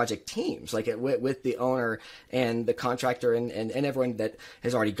with project teams, like with the owner and the contractor and everyone that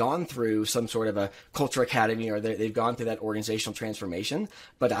has already gone through some sort of a culture academy, or they've gone through that organizational transformation.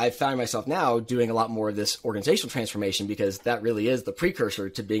 But I've found myself now doing a lot more of this organizational transformation, because that really is the precursor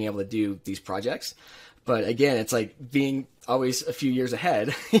to being able to do these projects. But again, it's like being always a few years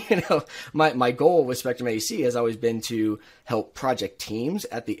ahead. My goal with Spectrum AEC has always been to help project teams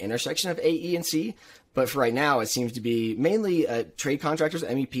at the intersection of AE and C. But for right now, it seems to be mainly trade contractors,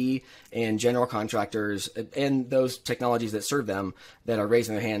 MEP, and general contractors, and those technologies that serve them, that are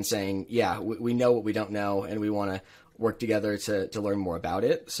raising their hand saying, we know what we don't know, and we want to work together to learn more about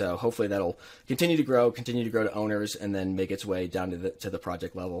it. So hopefully that'll continue to grow to owners, and then make its way down to the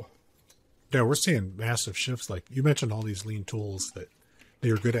project level. Yeah, we're seeing massive shifts. Like you mentioned, all these lean tools that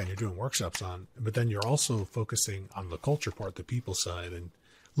you're good at and you're doing workshops on, but then you're also focusing on the culture part, the people side, and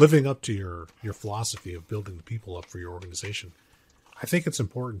living up to your philosophy of building the people up for your organization. I think it's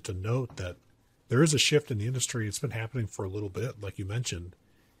important to note that there is a shift in the industry. It's been happening for a little bit, like you mentioned,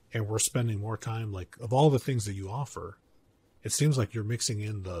 and we're spending more time, like, of all the things that you offer, it seems like you're mixing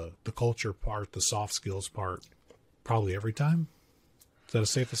in the culture part, the soft skills part, probably every time. Is that a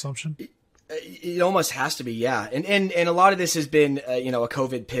safe assumption? It almost has to be, yeah. And a lot of this has been, a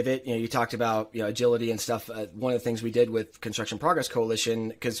COVID pivot. You talked about, agility and stuff. One of the things we did with Construction Progress Coalition,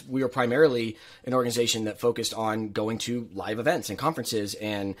 because we were primarily an organization that focused on going to live events and conferences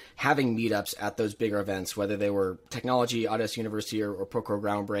and having meetups at those bigger events, whether they were technology, Autodesk University, or Procore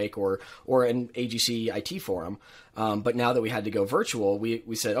Groundbreak, or an AGC IT forum. But now that we had to go virtual,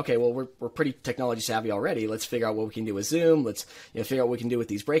 we said, okay, well, we're pretty technology savvy already. Let's figure out what we can do with Zoom. Let's figure out what we can do with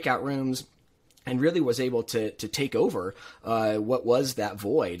these breakout rooms. And really was able to take over what was that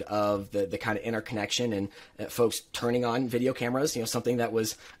void of the kind of interconnection and folks turning on video cameras, something that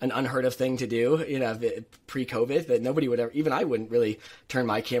was an unheard of thing to do, pre-COVID, that nobody would ever, even I wouldn't really turn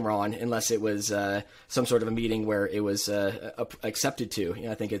my camera on unless it was some sort of a meeting where it was accepted to.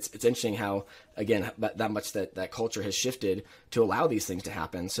 I think it's interesting how, again, that much that culture has shifted to allow these things to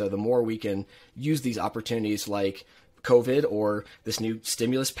happen. So the more we can use these opportunities like COVID or this new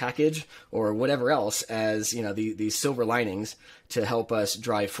stimulus package or whatever else as, these silver linings to help us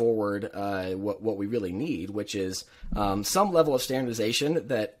drive forward what we really need, which is some level of standardization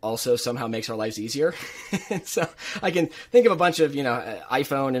that also somehow makes our lives easier. So I can think of a bunch of,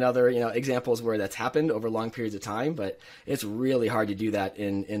 iPhone and other, examples where that's happened over long periods of time, but it's really hard to do that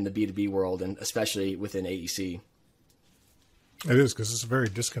in the B2B world, and especially within AEC. It is, because it's very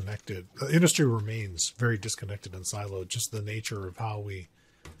disconnected. The industry remains very disconnected and siloed, just the nature of how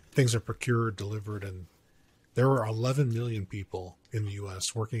things are procured, delivered. And there are 11 million people in the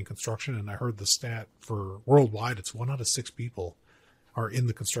U.S. working in construction. And I heard the stat for worldwide, it's 1 out of 6 people are in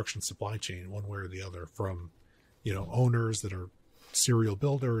the construction supply chain, one way or the other, from, owners that are serial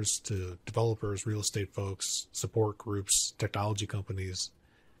builders to developers, real estate folks, support groups, technology companies.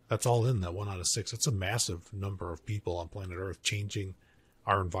 That's all in that 1 out of 6. It's a massive number of people on planet Earth changing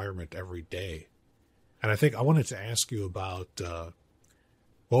our environment every day. And I think I wanted to ask you about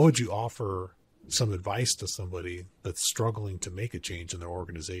what would you offer some advice to somebody that's struggling to make a change in their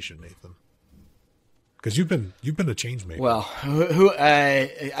organization, Nathan? Because you've been a change maker. Well,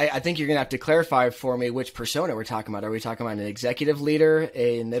 I think you're going to have to clarify for me which persona we're talking about. Are we talking about an executive leader,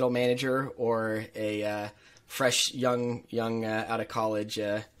 a middle manager, or a fresh young out of college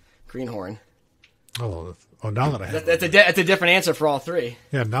greenhorn? Oh, now that I have that's a different answer for all three.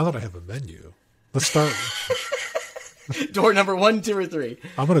 Yeah, now that I have a menu, let's start. Door number 1, 2, or 3.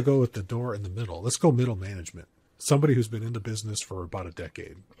 I'm going to go with the door in the middle. Let's go middle management. Somebody who's been in the business for about a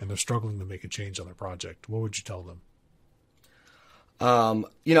decade and they're struggling to make a change on their project. What would you tell them?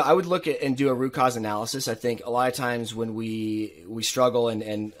 I would look at and do a root cause analysis. I think a lot of times when we struggle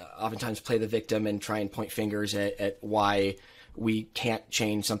and oftentimes play the victim and try and point fingers at why we can't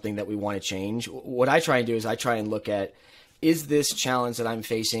change something that we want to change. What I try and do is I try and look at, is this challenge that I'm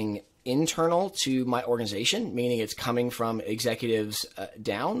facing internal to my organization, meaning it's coming from executives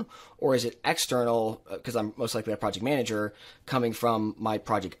down, or is it external, because I'm most likely a project manager, coming from my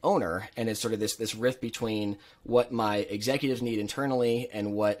project owner, and it's sort of this rift between what my executives need internally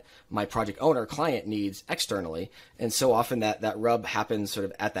and what my project owner client needs externally. And so often that rub happens sort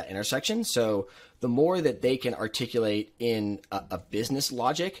of at that intersection. So the more that they can articulate in a business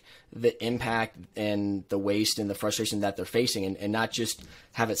logic the impact and the waste and the frustration that they're facing, and not just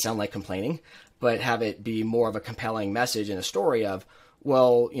have it sound like complaining, but have it be more of a compelling message and a story of,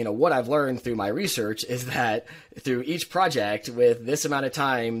 well, what I've learned through my research is that through each project, with this amount of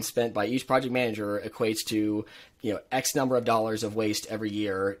time spent by each project manager, equates to X number of dollars of waste every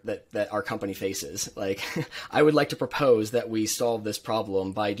year that our company faces. Like, I would like to propose that we solve this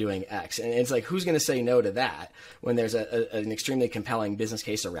problem by doing X. And it's like, who's going to say no to that when there's an extremely compelling business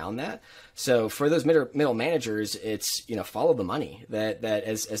case around that? So for those middle managers, it's, follow the money. That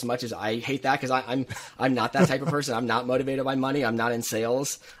as much as I hate that, because I'm not that type of person. I'm not motivated by money. I'm not in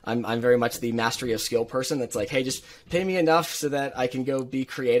sales. I'm very much the mastery of skill person. That's like, hey, just pay me enough so that I can go be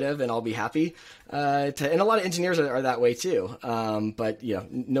creative and I'll be happy. And a lot of engineers are that way too. But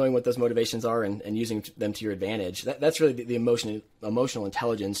knowing what those motivations are and using them to your advantage, that's really the emotional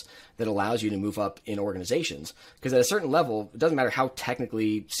intelligence that allows you to move up in organizations. Because at a certain level, it doesn't matter how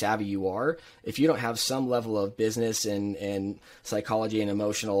technically savvy you are, if you don't have some level of business and psychology and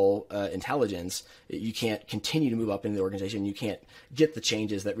emotional intelligence, you can't continue to move up in the organization. You can't get the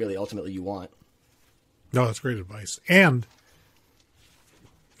changes that really ultimately you want. No, that's great advice. And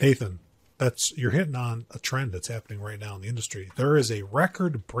Nathan, you're hitting on a trend that's happening right now in the industry. There is a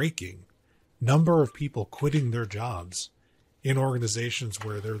record-breaking number of people quitting their jobs in organizations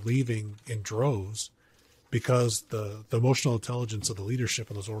where they're leaving in droves because the emotional intelligence of the leadership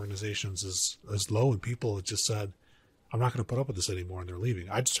in those organizations is low, and people have just said, I'm not going to put up with this anymore, and they're leaving.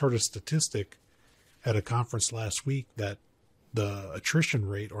 I just heard a statistic at a conference last week that the attrition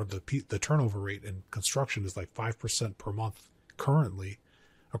rate, or the turnover rate in construction, is like 5% per month currently,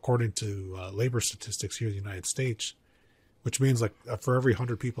 according to labor statistics here in the United States, which means like for every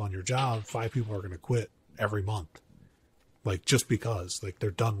 100 people on your job, 5 people are going to quit every month. Like, just because like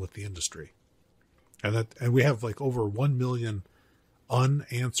they're done with the industry. And we have like over 1 million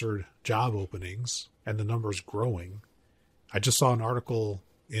unanswered job openings, and the number's growing. I just saw an article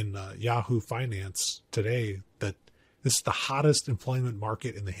in Yahoo Finance today that this is the hottest employment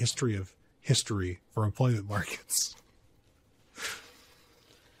market in the history for employment markets.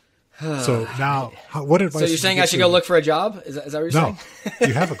 So now, what advice? So you're saying I should go look for a job? Is that what you're saying? No,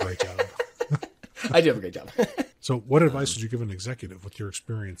 you have a great job. I do have a great job. So what advice would you give an executive with your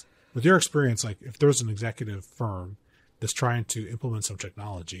experience? With your experience, like if there's an executive firm that's trying to implement some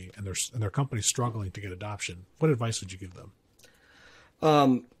technology and their company's struggling to get adoption, what advice would you give them?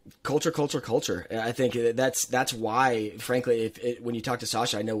 Culture. I think that's why, frankly, when you talk to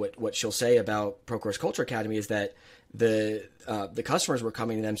Sasha, I know what she'll say about Procore's Culture Academy is that the customers were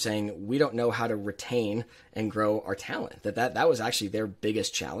coming to them saying, we don't know how to retain and grow our talent. That was actually their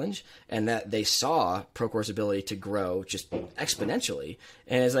biggest challenge, and that they saw Procore's ability to grow just exponentially.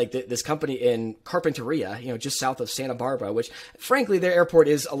 And it's like this company in Carpinteria, just south of Santa Barbara, which frankly their airport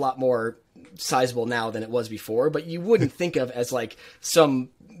is a lot more sizable now than it was before, but you wouldn't think of as like some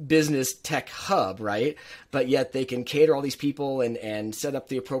business tech hub, right? But yet they can cater all these people and set up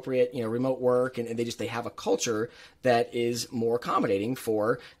the appropriate, remote work. And they have a culture that is more accommodating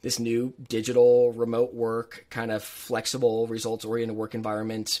for this new digital remote work, kind of flexible, results-oriented work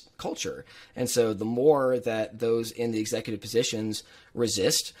environment culture. And so the more that those in the executive positions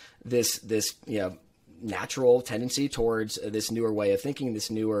resist this natural tendency towards this newer way of thinking,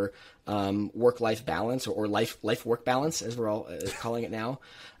 this newer work-life balance or life-work balance, as we're all calling it now.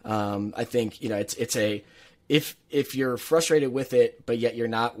 I think, if you're frustrated with it, but yet you're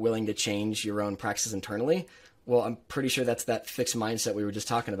not willing to change your own practices internally, well, I'm pretty sure that's that fixed mindset we were just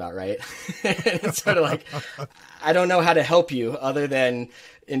talking about, right? It's sort of like, I don't know how to help you other than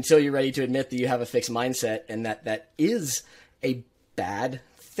until you're ready to admit that you have a fixed mindset, and that is a bad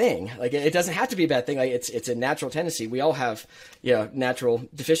thing. Like, it doesn't have to be a bad thing. Like, it's a natural tendency. We all have, natural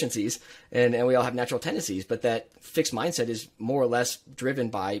deficiencies and we all have natural tendencies, but that fixed mindset is more or less driven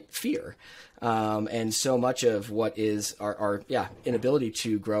by fear. And so much of what is our inability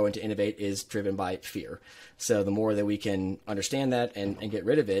to grow and to innovate is driven by fear. So the more that we can understand that and get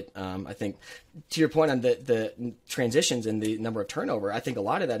rid of it, I think, to your point on the transitions and the number of turnover, I think a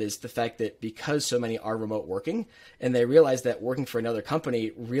lot of that is the fact that because so many are remote working, and they realize that working for another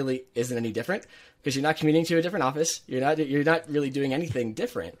company really isn't any different, because you're not commuting to a different office, you're not really doing anything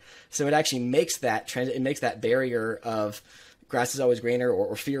different. So it actually makes that barrier of grass is always greener,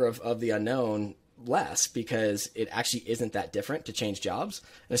 or fear of the unknown less, because it actually isn't that different to change jobs,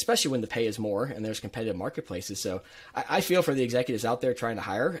 and especially when the pay is more and there's competitive marketplaces. So I feel for the executives out there trying to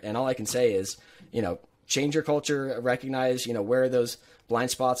hire, and all I can say is, change your culture, recognize, where those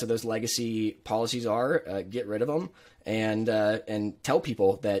blind spots or those legacy policies are, get rid of them, and tell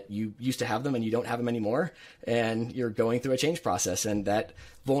people that you used to have them and you don't have them anymore, and you're going through a change process. And that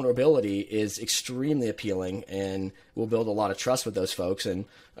vulnerability is extremely appealing and will build a lot of trust with those folks. And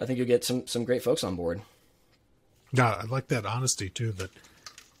I think you'll get some great folks on board. Yeah, I like that honesty too, that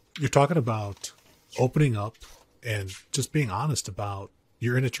you're talking about opening up and just being honest about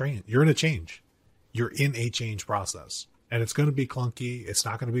you're in a change. You're in a change process, and it's going to be clunky. It's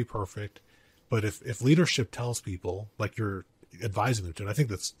not going to be perfect. But if leadership tells people, like you're advising them to, and I think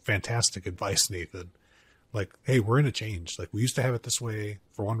that's fantastic advice, Nathan, like, hey, we're in a change. Like, we used to have it this way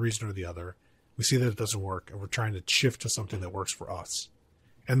for one reason or the other. We see that it doesn't work, and we're trying to shift to something that works for us.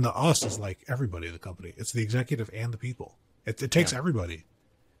 And the us is like everybody in the company. It's the executive and the people. It takes everybody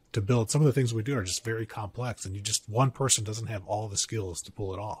to build. Some of the things we do are just very complex, and one person doesn't have all the skills to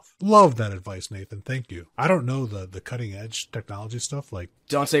pull it off. Love that advice, Nathan. Thank you. I don't know the cutting edge technology stuff. Like,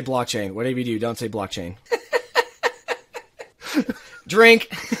 don't say blockchain. Whatever you do, don't say blockchain. Drink.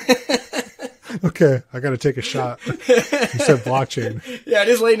 Okay, I got to take a shot. You said blockchain. Yeah, it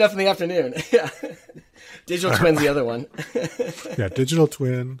is late enough in the afternoon. Yeah. Digital twin's the other one. Yeah, digital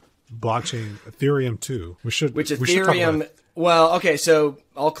twin, blockchain, Ethereum too. Which Ethereum? Well, okay, so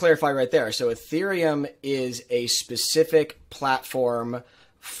I'll clarify right there. So Ethereum is a specific platform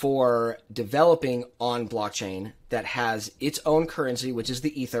for developing on blockchain that has its own currency, which is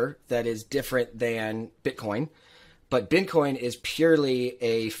the Ether, that is different than Bitcoin. But Bitcoin is purely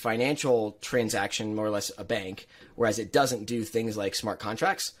a financial transaction, more or less a bank, whereas it doesn't do things like smart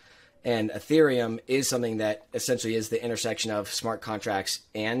contracts. And Ethereum is something that essentially is the intersection of smart contracts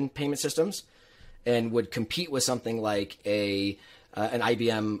and payment systems, and would compete with something like an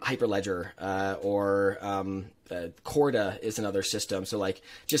IBM Hyperledger, or Corda is another system. So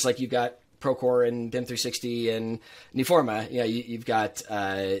just like you've got Procore and BIM 360 and Nuforma, you've got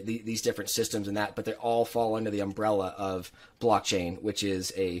these different systems and that, but they all fall under the umbrella of blockchain, which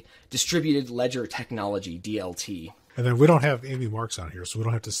is a distributed ledger technology, DLT. And then we don't have Amy Marks on here, so we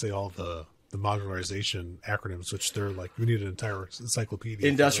don't have to say all the modularization acronyms, which they're like, we need an entire encyclopedia.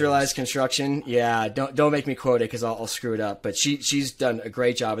 Industrialized construction. Yeah. Don't make me quote it, because I'll screw it up, but she's done a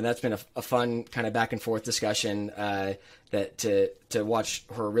great job. And that's been a fun kind of back and forth discussion, that to watch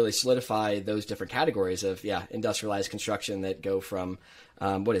her really solidify those different categories of, industrialized construction that go from,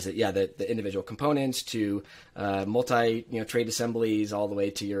 the individual components to multi trade assemblies, all the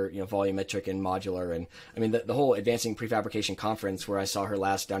way to your volumetric and modular. And I mean the whole Advancing Prefabrication conference, where I saw her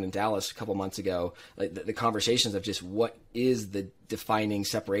last down in Dallas a couple months ago, like the conversations of just what is the defining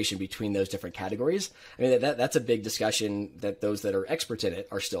separation between those different categories. I mean that's a big discussion that those that are experts in it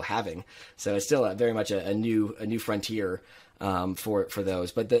are still having. So it's still very much a new frontier for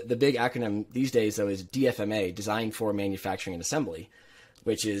those. But the big acronym these days though is DFMA, Design for Manufacturing and Assembly,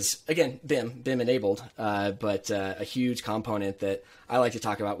 which is, again, BIM enabled, but a huge component that I like to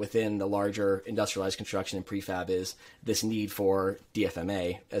talk about within the larger industrialized construction and prefab is this need for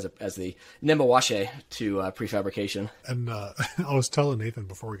DFMA as the Nemawashi to prefabrication. And I was telling Nathan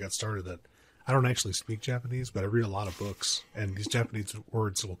before we got started that I don't actually speak Japanese, but I read a lot of books, and these Japanese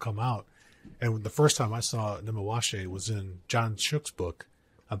words will come out. And the first time I saw Nemawashi was in John Shook's book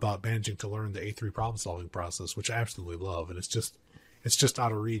about managing to learn the A3 problem-solving process, which I absolutely love, and it's just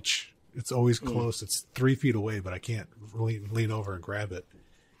out of reach. It's always close. It's 3 feet away, but I can't lean over and grab it.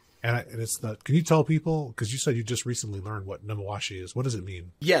 And it's can you tell people, because you said you just recently learned what Nemawashi is. What does it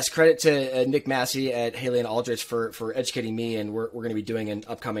mean? Yes, credit to Nick Massey at Haley and Aldrich for educating me, and we're going to be doing an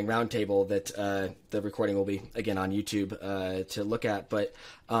upcoming roundtable that the recording will be, again, on YouTube to look at. But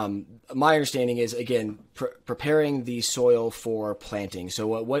my understanding is, again, preparing the soil for planting. So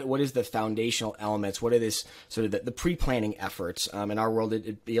what is the foundational elements? What are this sort of the pre-planning efforts? In our world,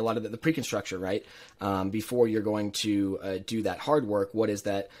 it'd be a lot of the pre-construction, right? Before you're going to do that hard work, what is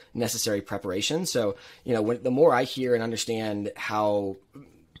that necessary preparation? So, the more I hear and understand how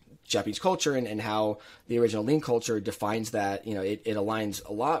Japanese culture and how the original lean culture defines that, it aligns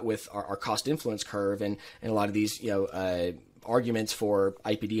a lot with our cost influence curve and a lot of these, arguments for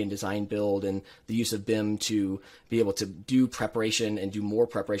IPD and design build and the use of BIM to be able to do preparation and do more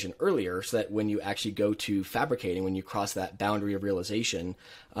preparation earlier, so that when you actually go to fabricating, when you cross that boundary of realization,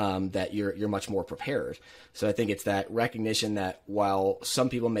 that you're much more prepared. So I think it's that recognition that while some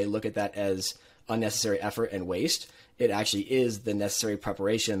people may look at that as unnecessary effort and waste. It actually is the necessary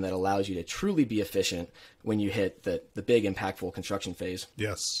preparation that allows you to truly be efficient when you hit the big, impactful construction phase.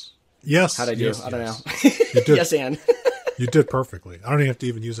 Yes. Yes. How'd I do? Yes, I don't know. You did. Yes, and. You did perfectly. I don't even have to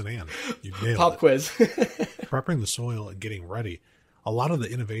even use an and. You nailed Pop it. quiz. Prepping the soil and getting ready. A lot of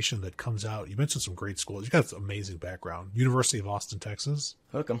the innovation that comes out, you mentioned some great schools. You got some amazing background. University of Austin, Texas.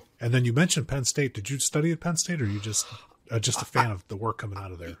 Hook 'em. And then you mentioned Penn State. Did you study at Penn State, or are you just a fan of the work coming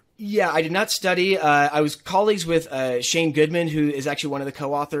out of there? Yeah, I did not study. I was colleagues with Shane Goodman, who is actually one of the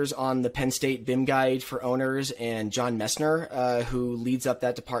co-authors on the Penn State BIM Guide for Owners, and John Messner, who leads up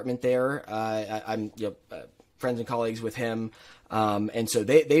that department there. I'm friends and colleagues with him. And so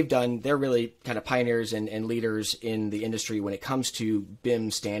they're really kind of pioneers and leaders in the industry when it comes to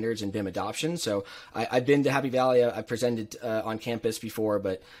BIM standards and BIM adoption. So I've been to Happy Valley. I've presented on campus before,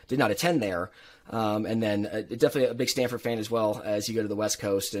 but did not attend there. And then definitely a big Stanford fan as well as you go to the West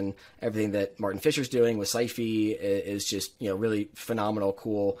Coast, and everything that Martin Fisher's doing with SciFi is just, really phenomenal,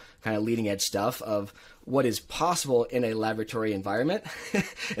 cool, kind of leading edge stuff of what is possible in a laboratory environment.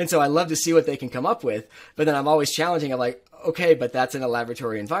 And so I love to see what they can come up with, but then I'm always challenging. I'm like, okay, but that's in a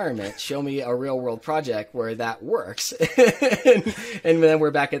laboratory environment. Show me a real world project where that works. and then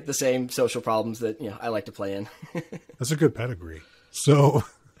we're back at the same social problems that, I like to play in. That's a good pedigree. So,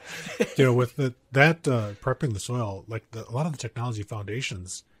 with that prepping the soil, like a lot of the technology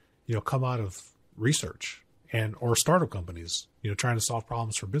foundations, come out of research or startup companies, trying to solve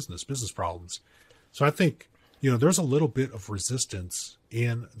problems for business problems. So I think, there's a little bit of resistance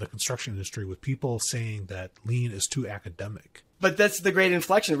in the construction industry with people saying that lean is too academic. But that's the great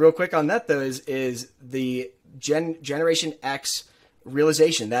inflection. Real quick on that, though, is the Generation X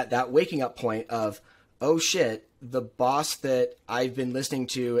realization, that waking up point of, oh shit, the boss that I've been listening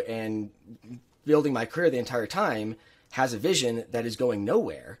to and building my career the entire time has a vision that is going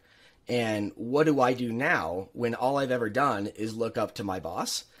nowhere. And what do I do now when all I've ever done is look up to my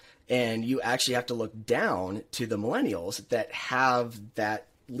boss? And you actually have to look down to the millennials that have that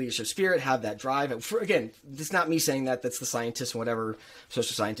leadership spirit, have that drive. Again, it's not me saying that. That's the scientists and whatever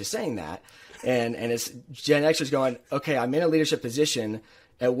social scientists saying that. And it's Gen Xers going, okay, I'm in a leadership position.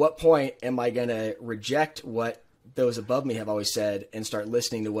 At what point am I going to reject what those above me have always said and start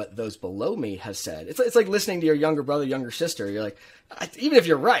listening to what those below me have said? It's like listening to your younger brother, younger sister. You're like, even if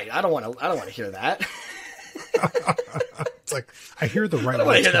you're right, I don't want to hear that. It's like, I hear the right I don't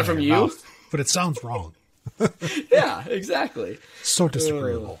want to hear that from you, mouth, but it sounds wrong. Yeah, exactly. So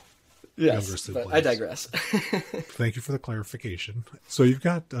disagreeable. Yes, but I digress. Thank you for the clarification. So you've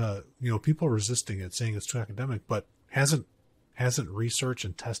got people resisting it, saying it's too academic, but hasn't research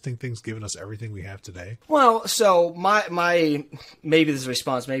and testing things given us everything we have today? Well, so my maybe this is a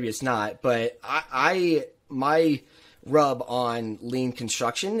response, maybe it's not, but my rub on lean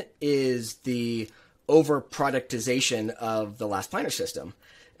construction is the over productization of the last planner system.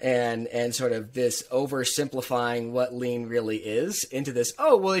 And sort of this oversimplifying what lean really is into this,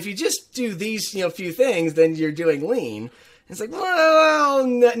 oh, well, if you just do these, few things, then you're doing lean. It's like, well,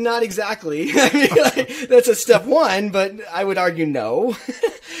 not exactly. I mean, that's a step one, but I would argue no.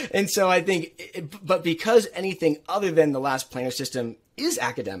 And so I think, but because anything other than the last planner system is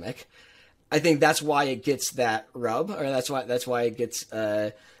academic, I think that's why it gets that rub, or that's why it gets,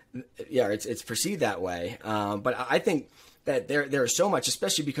 it's perceived that way. But I think that there is so much,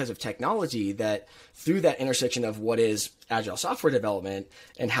 especially because of technology, that through that intersection of what is agile software development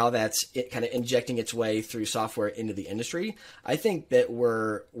and how that's kind of injecting its way through software into the industry, I think that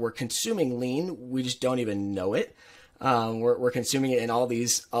we're consuming lean. We just don't even know it. We're consuming it in all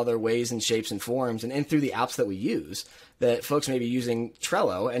these other ways and shapes and forms, and through the apps that we use. That folks may be using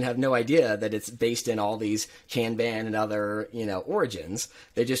Trello and have no idea that it's based in all these Kanban and other, origins.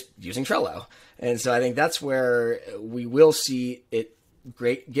 They're just using Trello. And so I think that's where we will see it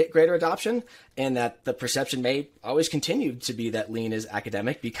get greater adoption, and that the perception may always continue to be that lean is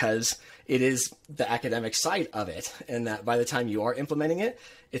academic because it is the academic side of it. And that by the time you are implementing it,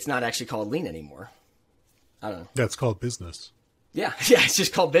 it's not actually called lean anymore. I don't know. That's called business. Yeah, it's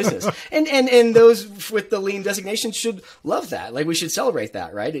just called business. and those with the lean designation should love that. Like, we should celebrate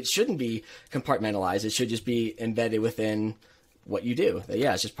that, right? It shouldn't be compartmentalized. It should just be embedded within what you do. But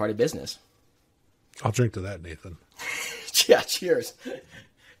yeah, it's just part of business. I'll drink to that, Nathan. Yeah, cheers.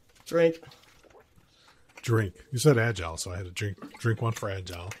 Drink. You said agile, so I had to drink one for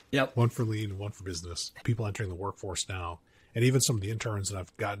agile. Yep. One for lean and one for business. People entering the workforce now, and even some of the interns that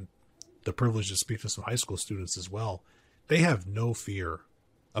I've gotten the privilege to speak to some high school students as well, they have no fear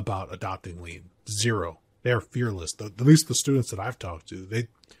about adopting lean. Zero. They are fearless. At least the students that I've talked to, they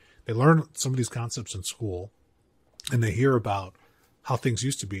learn some of these concepts in school, and they hear about how things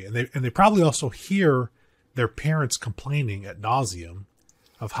used to be. And they probably also hear their parents complaining ad nauseum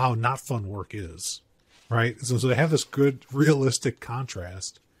of how not fun work is, right? So they have this good, realistic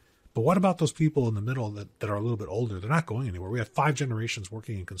contrast. But what about those people in the middle that are a little bit older? They're not going anywhere. We have 5 generations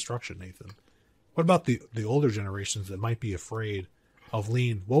working in construction, Nathan. What about the older generations that might be afraid of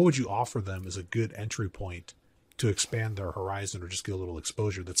lean? What would you offer them as a good entry point to expand their horizon or just get a little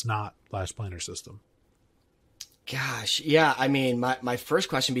exposure that's not Last Planner System? Gosh, yeah. I mean, my first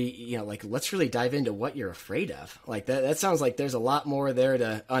question would be, like, let's really dive into what you're afraid of. Like that sounds like there's a lot more there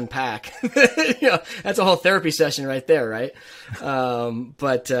to unpack. That's a whole therapy session right there, right?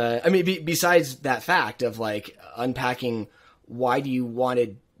 But I mean, besides that fact of like unpacking, why do you want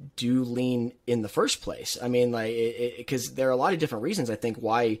to do lean in the first place? I mean, like, because there are a lot of different reasons, I think,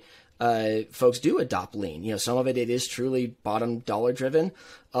 why folks do adopt lean. Some of it is truly bottom dollar driven.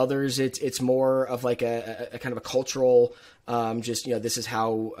 Others, it's more of like a kind of a cultural, this is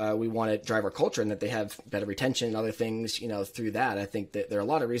how we want to drive our culture, and that they have better retention and other things, through that. I think that there are a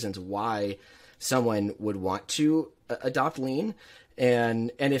lot of reasons why someone would want to adopt lean.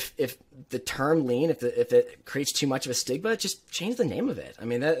 And if the term lean, if it creates too much of a stigma, just change the name of it. I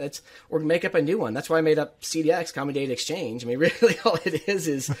mean, or make up a new one. That's why I made up CDX, Common Data Exchange. I mean, really all it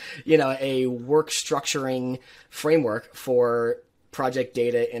is, a work structuring framework for project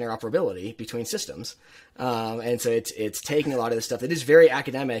data interoperability between systems. And so it's taking a lot of this stuff that is very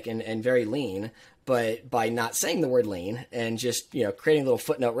academic and very lean, but by not saying the word lean and just, creating little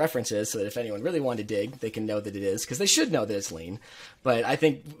footnote references so that if anyone really wanted to dig, they can know that it is, because they should know that it's lean. But I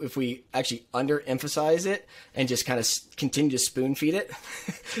think if we actually underemphasize it and just kind of continue to spoon feed it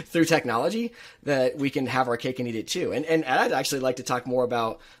through technology, that we can have our cake and eat it too. And I'd actually like to talk more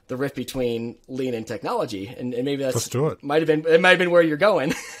about the rift between lean and technology. And maybe Let's do it. It might have been where you're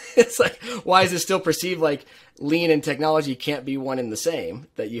going. It's like, why is it still perceived like lean and technology can't be one and the same,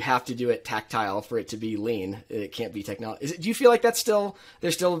 that you have to do it tactile for it to be lean? It can't be technology. Do you feel like there's still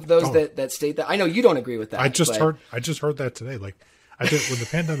those that state that? I know you don't agree with that. I just heard that today. Like, I did when the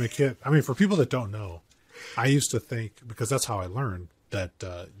pandemic hit. I mean, for people that don't know, I used to think, because that's how I learned, that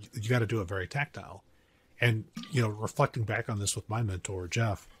you got to do it very tactile. And, reflecting back on this with my mentor,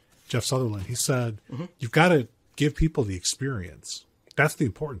 Jeff Sutherland, he said, you've got to give people the experience. That's the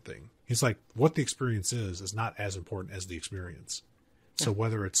important thing. He's like, what the experience is not as important as the experience. So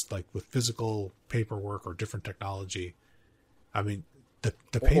whether it's like with physical paperwork or different technology, I mean,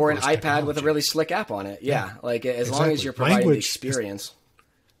 the paper or an is iPad technology. with a really slick app on it. Yeah. Like as Exactly. long as you're providing the Language experience.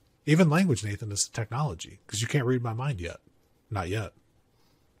 Even language, Nathan, is technology, because you can't read my mind yet. Not yet.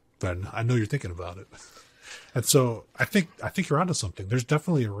 But I know you're thinking about it. And so I think you're onto something. There's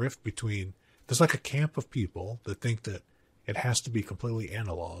definitely a rift between, there's like a camp of people that think that it has to be completely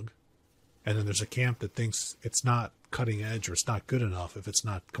analog. And then there's a camp that thinks it's not cutting edge or it's not good enough if it's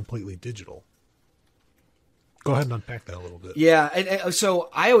not completely digital. Go ahead and unpack that a little bit. Yeah. And so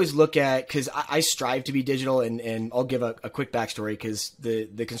I always look at, because I strive to be digital, and I'll give a quick backstory, because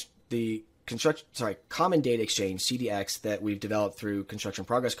the Common Data Exchange, CDX, that we've developed through Construction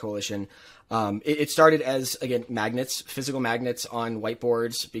Progress Coalition, it started as, again, magnets, physical magnets on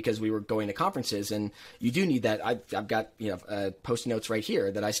whiteboards, because we were going to conferences, and you do need that. I've got post-it notes right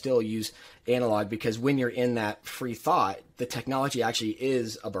here that I still use analog, because when you're in that free thought, the technology actually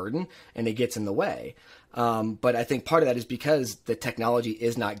is a burden and it gets in the way. But I think part of that is because the technology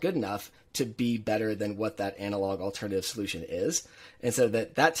is not good enough to be better than what that analog alternative solution is. And so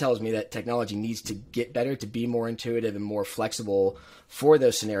that tells me that technology needs to get better, to be more intuitive and more flexible for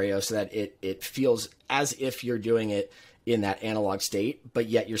those scenarios, so that it feels as if you're doing it in that analog state, but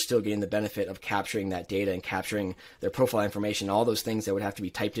yet you're still getting the benefit of capturing that data and capturing their profile information, all those things that would have to be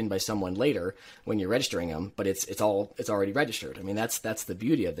typed in by someone later when you're registering them, but it's already registered. I mean, that's the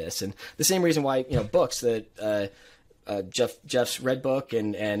beauty of this. And the same reason why, books that, Jeff's Red Book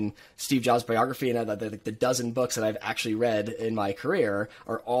and Steve Jobs' biography and the dozen books that I've actually read in my career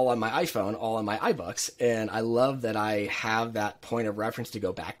are all on my iPhone, all on my iBooks. And I love that I have that point of reference to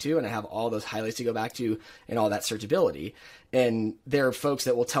go back to, and I have all those highlights to go back to and all that searchability. And there are folks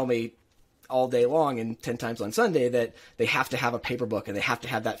that will tell me all day long and 10 times on Sunday that they have to have a paper book and they have to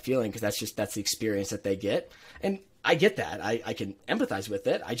have that feeling, because that's the experience that they get. And I get that. I can empathize with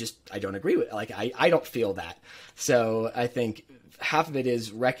it. I don't agree with it. Like, I don't feel that. So I think half of it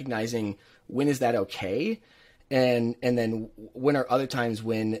is recognizing when is that okay? And then when are other times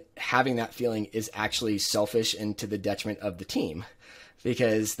when having that feeling is actually selfish and to the detriment of the team?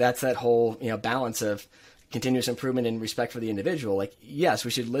 Because that's that whole, balance of continuous improvement and respect for the individual. Like, yes,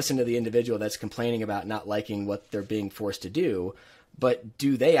 we should listen to the individual that's complaining about not liking what they're being forced to do, but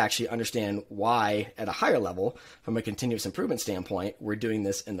do they actually understand why at a higher level, from a continuous improvement standpoint, we're doing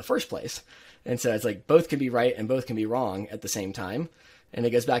this in the first place? And so it's like both can be right and both can be wrong at the same time. And it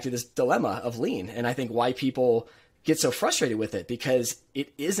goes back to this dilemma of lean. And I think why people get so frustrated with it, because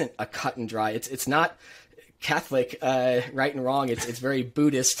it isn't a cut and dry. It's not Catholic right and wrong. It's very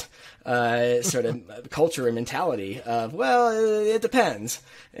Buddhist sort of culture and mentality of, well, it depends.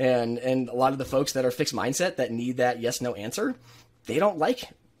 And a lot of the folks that are fixed mindset that need that yes, no answer, they don't like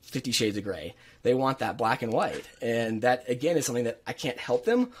 50 Shades of Gray. They want that black and white. And that, again, is something that I can't help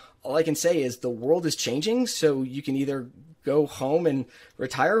them. All I can say is the world is changing, so you can either go home and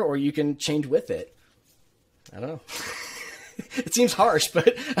retire or you can change with it. I don't know. It seems harsh,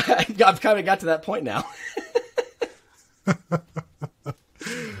 but I've kind of got to that point now.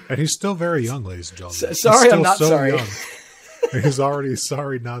 And he's still very young, ladies and gentlemen. Sorry, I'm not sorry. Young. He's already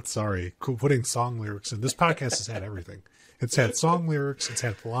sorry, not sorry. Putting song lyrics in. This podcast has had everything. It's had song lyrics. It's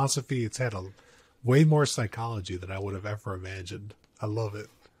had philosophy. It's had way more psychology than I would have ever imagined. I love it.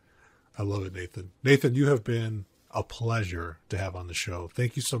 I love it, Nathan. Nathan, you have been a pleasure to have on the show.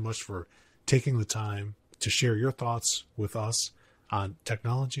 Thank you so much for taking the time to share your thoughts with us on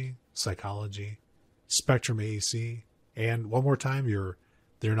technology, psychology, Spectrum AEC, and one more time,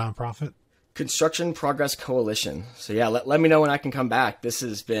 their nonprofit. Construction Progress Coalition. So yeah, let me know when I can come back. This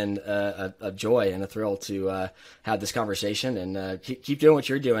has been a joy and a thrill to have this conversation, and keep doing what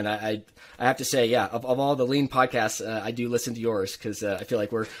you're doing. I have to say, yeah, of all the lean podcasts, I do listen to yours because I feel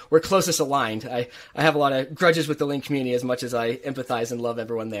like we're closest aligned. I have a lot of grudges with the lean community as much as I empathize and love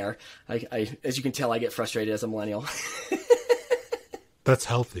everyone there. I as you can tell, I get frustrated as a millennial. That's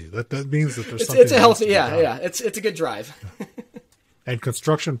healthy. That means that there's something. It's a healthy, yeah. It's a good drive. And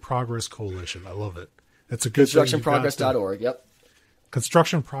Construction Progress Coalition. I love it. It's a good ConstructionProgress.org. Yep.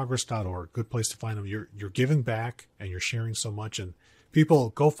 ConstructionProgress.org. Good place to find them. You're giving back and you're sharing so much. And people,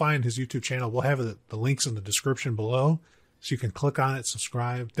 go find his YouTube channel. We'll have the links in the description below, so you can click on it,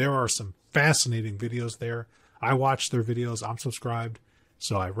 subscribe. There are some fascinating videos there. I watch their videos. I'm subscribed.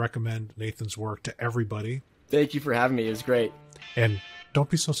 So I recommend Nathan's work to everybody. Thank you for having me. It was great. And don't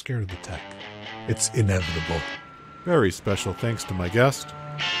be so scared of the tech. It's inevitable. Very special thanks to my guest.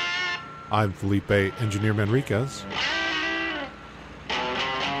 I'm Felipe Engineer Manriquez.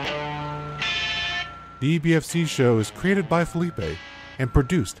 The EBFC show is created by Felipe and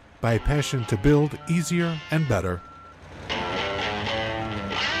produced by a passion to build easier and better.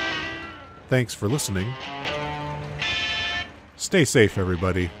 Thanks for listening. Stay safe,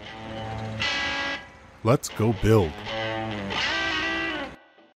 everybody. Let's go build.